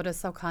 Go to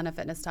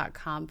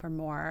solcanafitness.com for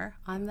more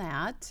on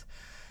that.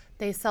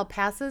 They sell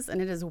passes, and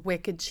it is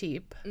wicked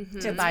cheap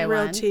to buy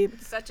Real one.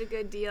 cheap. Such a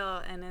good deal,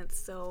 and it's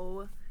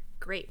so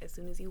great as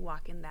soon as you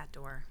walk in that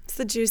door. It's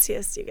the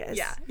juiciest, you guys.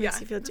 Yeah, Makes yeah.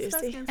 you feel That's what I was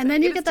juicy. gonna And say.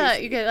 then you It get is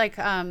juicy. you get like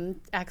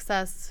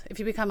access if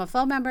you become a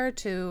full member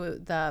to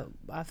the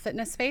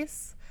fitness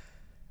space.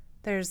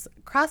 There's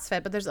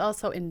CrossFit, but there's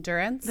also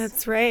endurance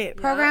That's right.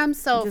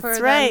 programs. So That's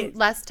for right. the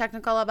less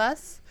technical of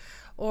us,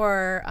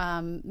 or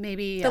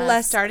maybe The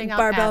less starting out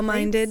barbell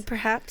minded, athletes.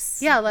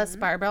 perhaps. Yeah, less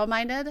barbell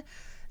minded.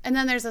 And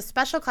then there's a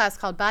special class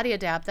called Body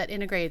Adapt that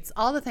integrates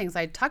all the things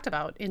I talked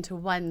about into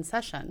one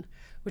session,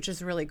 which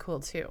is really cool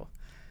too.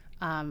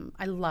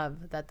 I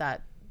love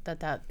that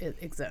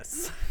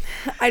exists.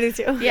 I do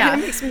too. Yeah.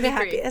 It makes me the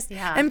happiest.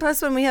 Yeah. And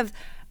plus, when we have,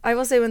 I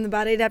will say, when the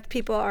Body Adapt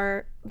people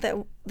are,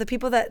 the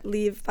people that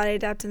leave Body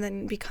Adapt and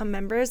then become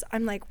members,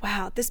 I'm like,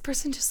 wow, this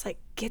person just like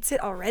gets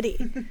it already.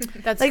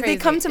 That's Like crazy. they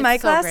come to my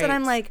It's so class and great.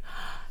 I'm like,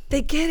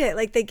 they get it.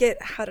 Like they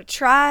get how to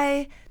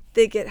try,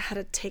 they get how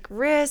to take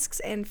risks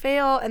and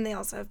fail, and they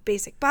also have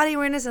basic body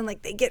awareness, and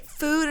like they get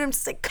food. And I'm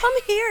just like, come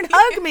here and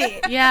hug me.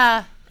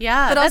 yeah,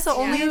 But that's also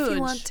only if huge. you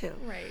want to.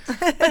 Right.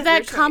 But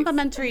that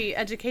complementary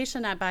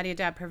education that Body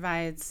Adapt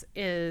provides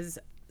is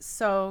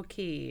so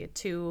key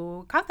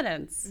to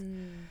confidence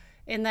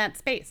in that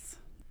space.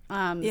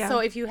 Yeah. So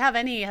if you have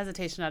any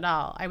hesitation at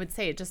all, I would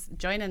say just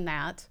join in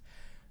that,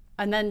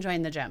 and then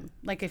join the gym.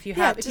 Like if you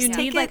have, if just you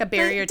take need like it, a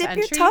barrier to dip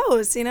entry, your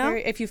toes, you know?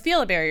 if you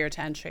feel a barrier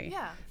to entry,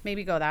 Yeah.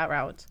 maybe go that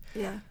route.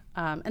 Yeah.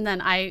 And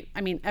then I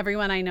mean,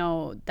 everyone I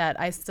know that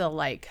I still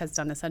like has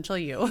done Essential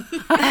You.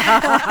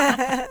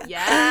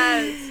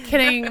 Yes.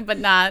 Kidding, but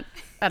not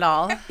at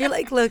all. You're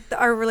like, look,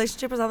 our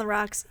relationship is on the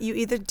rocks. You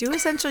either do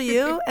Essential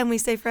You and we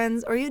stay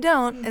friends, or you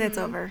don't, and it's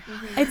over.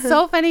 It's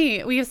so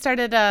funny. We've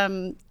started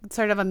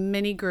sort of a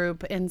mini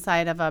group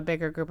inside of a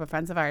bigger group of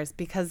friends of ours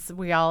because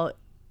we all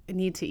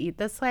need to eat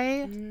this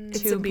way It's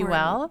to be important.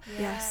 well.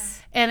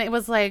 Yes. And it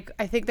was like,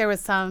 I think there was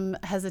some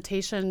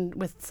hesitation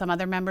with some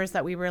other members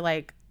that we were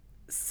like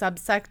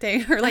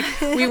subsecting, or like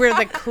we were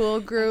the cool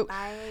group.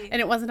 Right.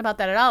 And it wasn't about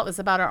that at all. It was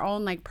about our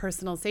own like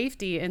personal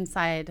safety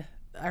inside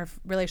our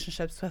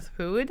relationships with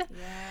food. Yeah.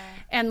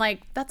 And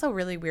like, that's a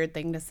really weird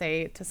thing to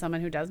say to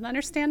someone who doesn't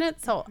understand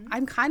it. So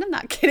I'm kind of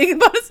not kidding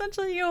about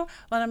Essentially You.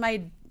 One of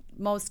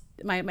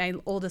my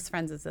oldest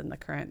friends is in the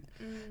current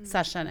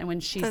session. And when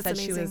she That's said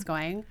she amazing. was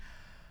going,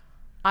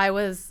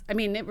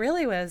 it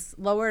really was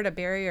lowered a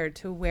barrier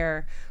to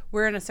where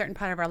we're in a certain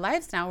part of our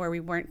lives now where we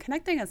weren't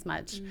connecting as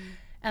much.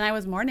 And I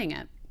was mourning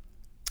it.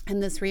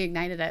 And this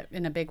reignited it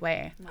in a big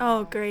way.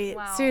 Oh, great.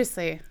 Wow.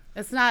 Seriously.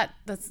 That's not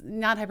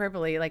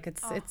hyperbole. Like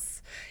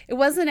it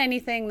wasn't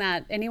anything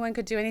that anyone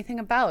could do anything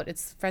about.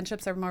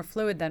 Friendships are more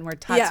fluid than we're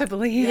taught to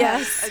believe.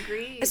 Yes.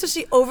 Agreed.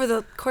 Especially over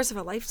the course of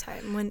a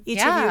lifetime when each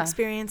of you Yeah.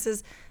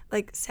 experiences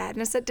like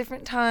sadness at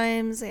different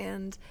times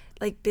and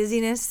like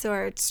busyness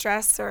or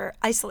stress or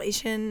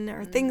isolation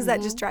or things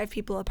that just drive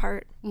people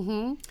apart.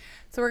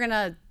 So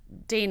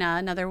Dana,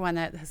 another one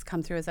that has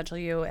come through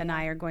Essentially You, and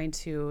I are going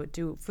to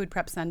do food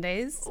prep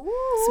Sundays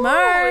Ooh,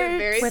 Smart.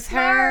 very with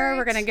smart. her.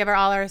 We're going to give her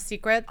all our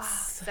secrets.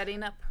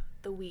 Setting up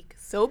the week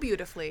so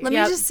beautifully. Let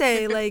Yep. me just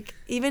say, like,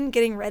 even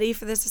getting ready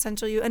for this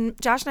Essential You, and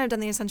Josh and I have done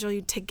the Essential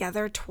You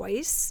together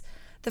twice.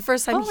 The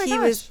first time Oh my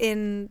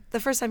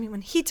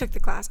when he took the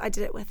class, I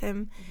did it with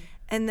him.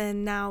 And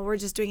then now we're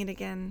just doing it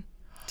again.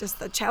 Just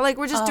the chat. Like,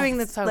 we're just doing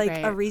this, so like,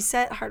 great. a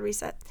reset, hard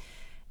reset.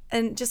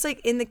 And just,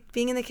 like,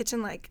 being in the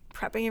kitchen, like,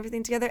 prepping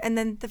everything together. And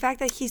then the fact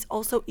that he's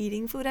also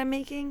eating food I'm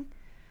making,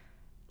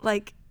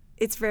 like,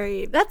 it's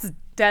very... That's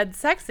dead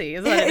sexy,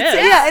 is what it It's- is.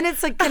 yeah, and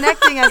it's like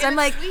connecting us. I'm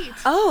like, sweet.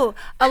 oh,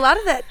 a lot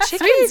of that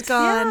chicken's Sweet,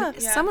 gone.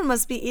 yeah. Someone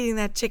must be eating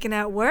that chicken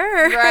at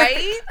work.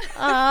 Right?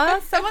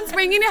 Someone's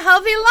bringing a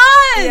healthy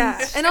lunch.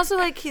 Yeah. And also,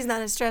 like, he's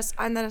not as stressed.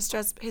 I'm not as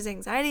stressed. His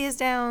anxiety is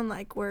down.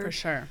 Like, we're For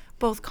sure.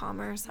 both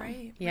calmer. So.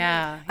 Right.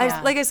 Yeah.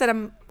 Like I said,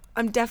 I'm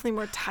definitely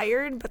more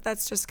tired, but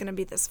that's just going to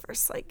be this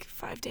first, like,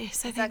 5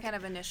 days, I That think. kind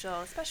of initial,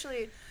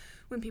 especially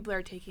when people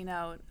are taking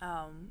out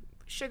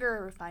sugar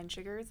or refined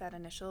sugars, that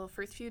initial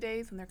first few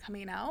days when they're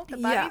coming out, the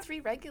Yeah. body's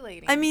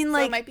re-regulating. I mean, so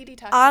like, it might be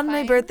detoxifying. on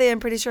my birthday, I'm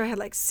pretty sure I had,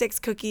 like, 6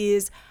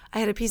 cookies. I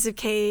had a piece of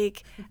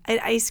cake. I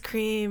had ice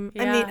cream.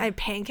 I mean, Yeah. I had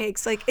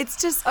pancakes. Like,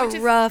 it's just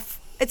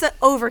it's an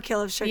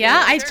overkill of sugar. Yeah,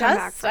 to I come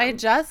back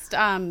just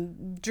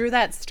from. drew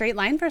that straight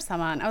line for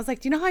someone. I was like,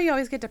 do you know how you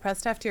always get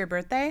depressed after your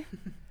birthday?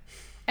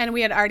 And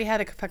we had already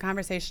had a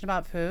conversation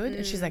about food,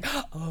 and she's like,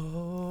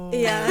 oh.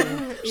 Yeah.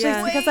 She's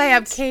yeah. because I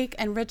have cake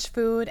and rich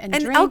food and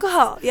And drinks.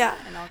 alcohol. Yeah.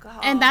 And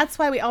alcohol. And that's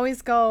why we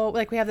always go,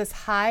 like, we have this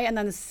high and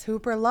then this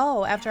super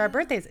low after our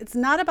birthdays. It's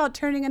not about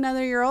turning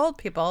another year old,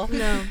 people.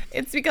 No.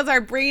 It's because our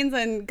brains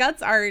and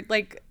guts are,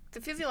 like, it's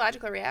a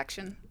physiological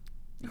reaction.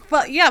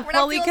 well, yeah, not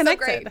fully feeling so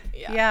great. connected.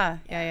 Yeah.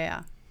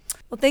 Yeah.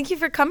 Well, thank you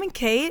for coming,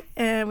 Kate,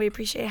 and we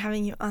appreciate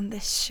having you on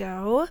this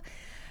show.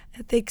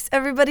 And thanks,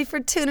 everybody,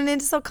 for tuning in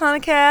to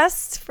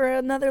SolcanaCast for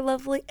another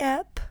lovely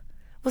ep.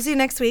 We'll see you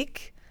next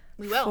week.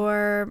 We will.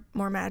 For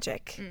more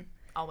magic.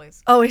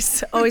 Always.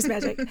 Always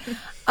magic.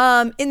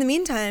 In the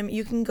meantime,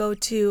 you can go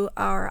to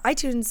our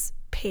iTunes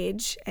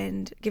page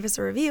and give us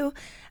a review.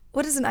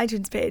 What is an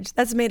iTunes page?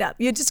 That's made up.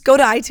 You just go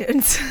to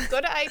iTunes.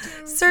 Go to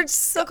iTunes. Search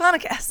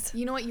SolcanaCast.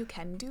 You know what you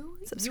can do?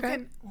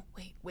 Subscribe. You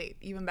can, wait,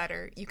 even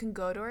better. You can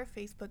go to our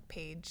Facebook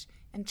page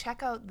and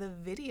check out the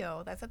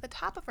video that's at the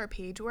top of our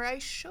page where I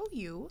show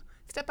you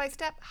step by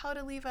step how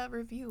to leave a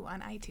review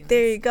on iTunes.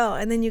 There you go.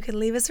 And then you can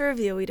leave us a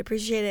review. We'd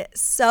appreciate it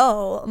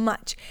so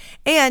much.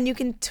 And you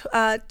can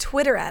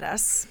Twitter at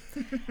us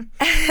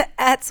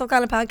at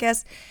Solcana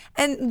Podcast.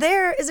 And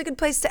there is a good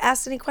place to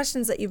ask any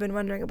questions that you've been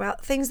wondering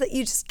about, things that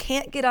you just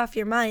can't get off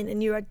your mind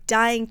and you are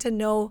dying to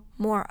know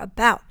more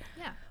about.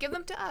 Yeah, give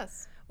them to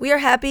us. We are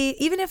happy,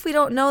 even if we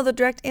don't know the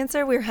direct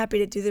answer, we're happy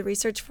to do the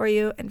research for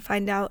you and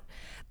find out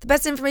the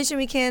best information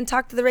we can,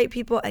 talk to the right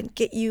people, and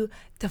get you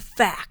the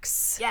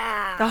facts.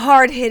 Yeah. The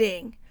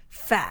hard-hitting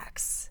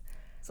facts.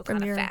 So From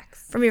kind your, of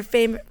facts. from your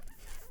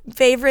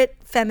favorite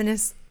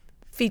feminist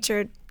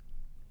featured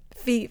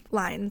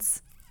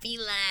lines.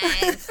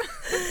 Felines.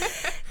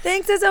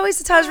 Thanks, as always,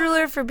 to Taj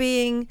Ruler for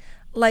being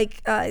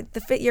like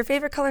your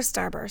favorite color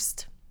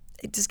Starburst.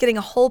 Just getting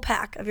a whole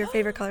pack of your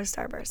favorite color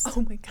Starburst.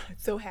 Oh my God,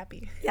 so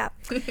happy. Yeah.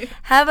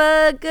 Have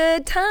a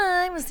good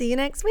time. We'll see you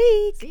next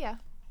week. See ya.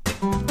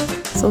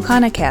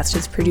 SolcanaCast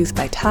is produced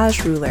by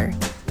Taj Ruler.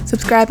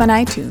 Subscribe on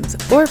iTunes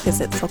or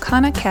visit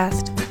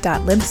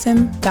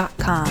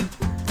solcanacast.libsyn.com.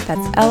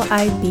 That's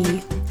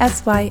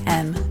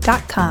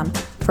LIBSYN.com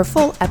for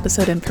full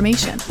episode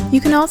information.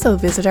 You can also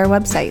visit our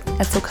website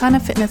at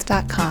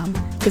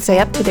solcanafitness.com to stay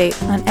up to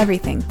date on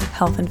everything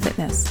health and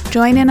fitness.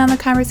 Join in on the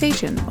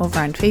conversation over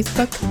on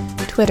Facebook,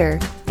 Twitter,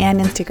 and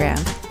Instagram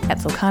at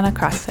Solcana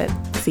CrossFit.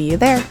 See you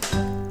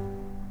there.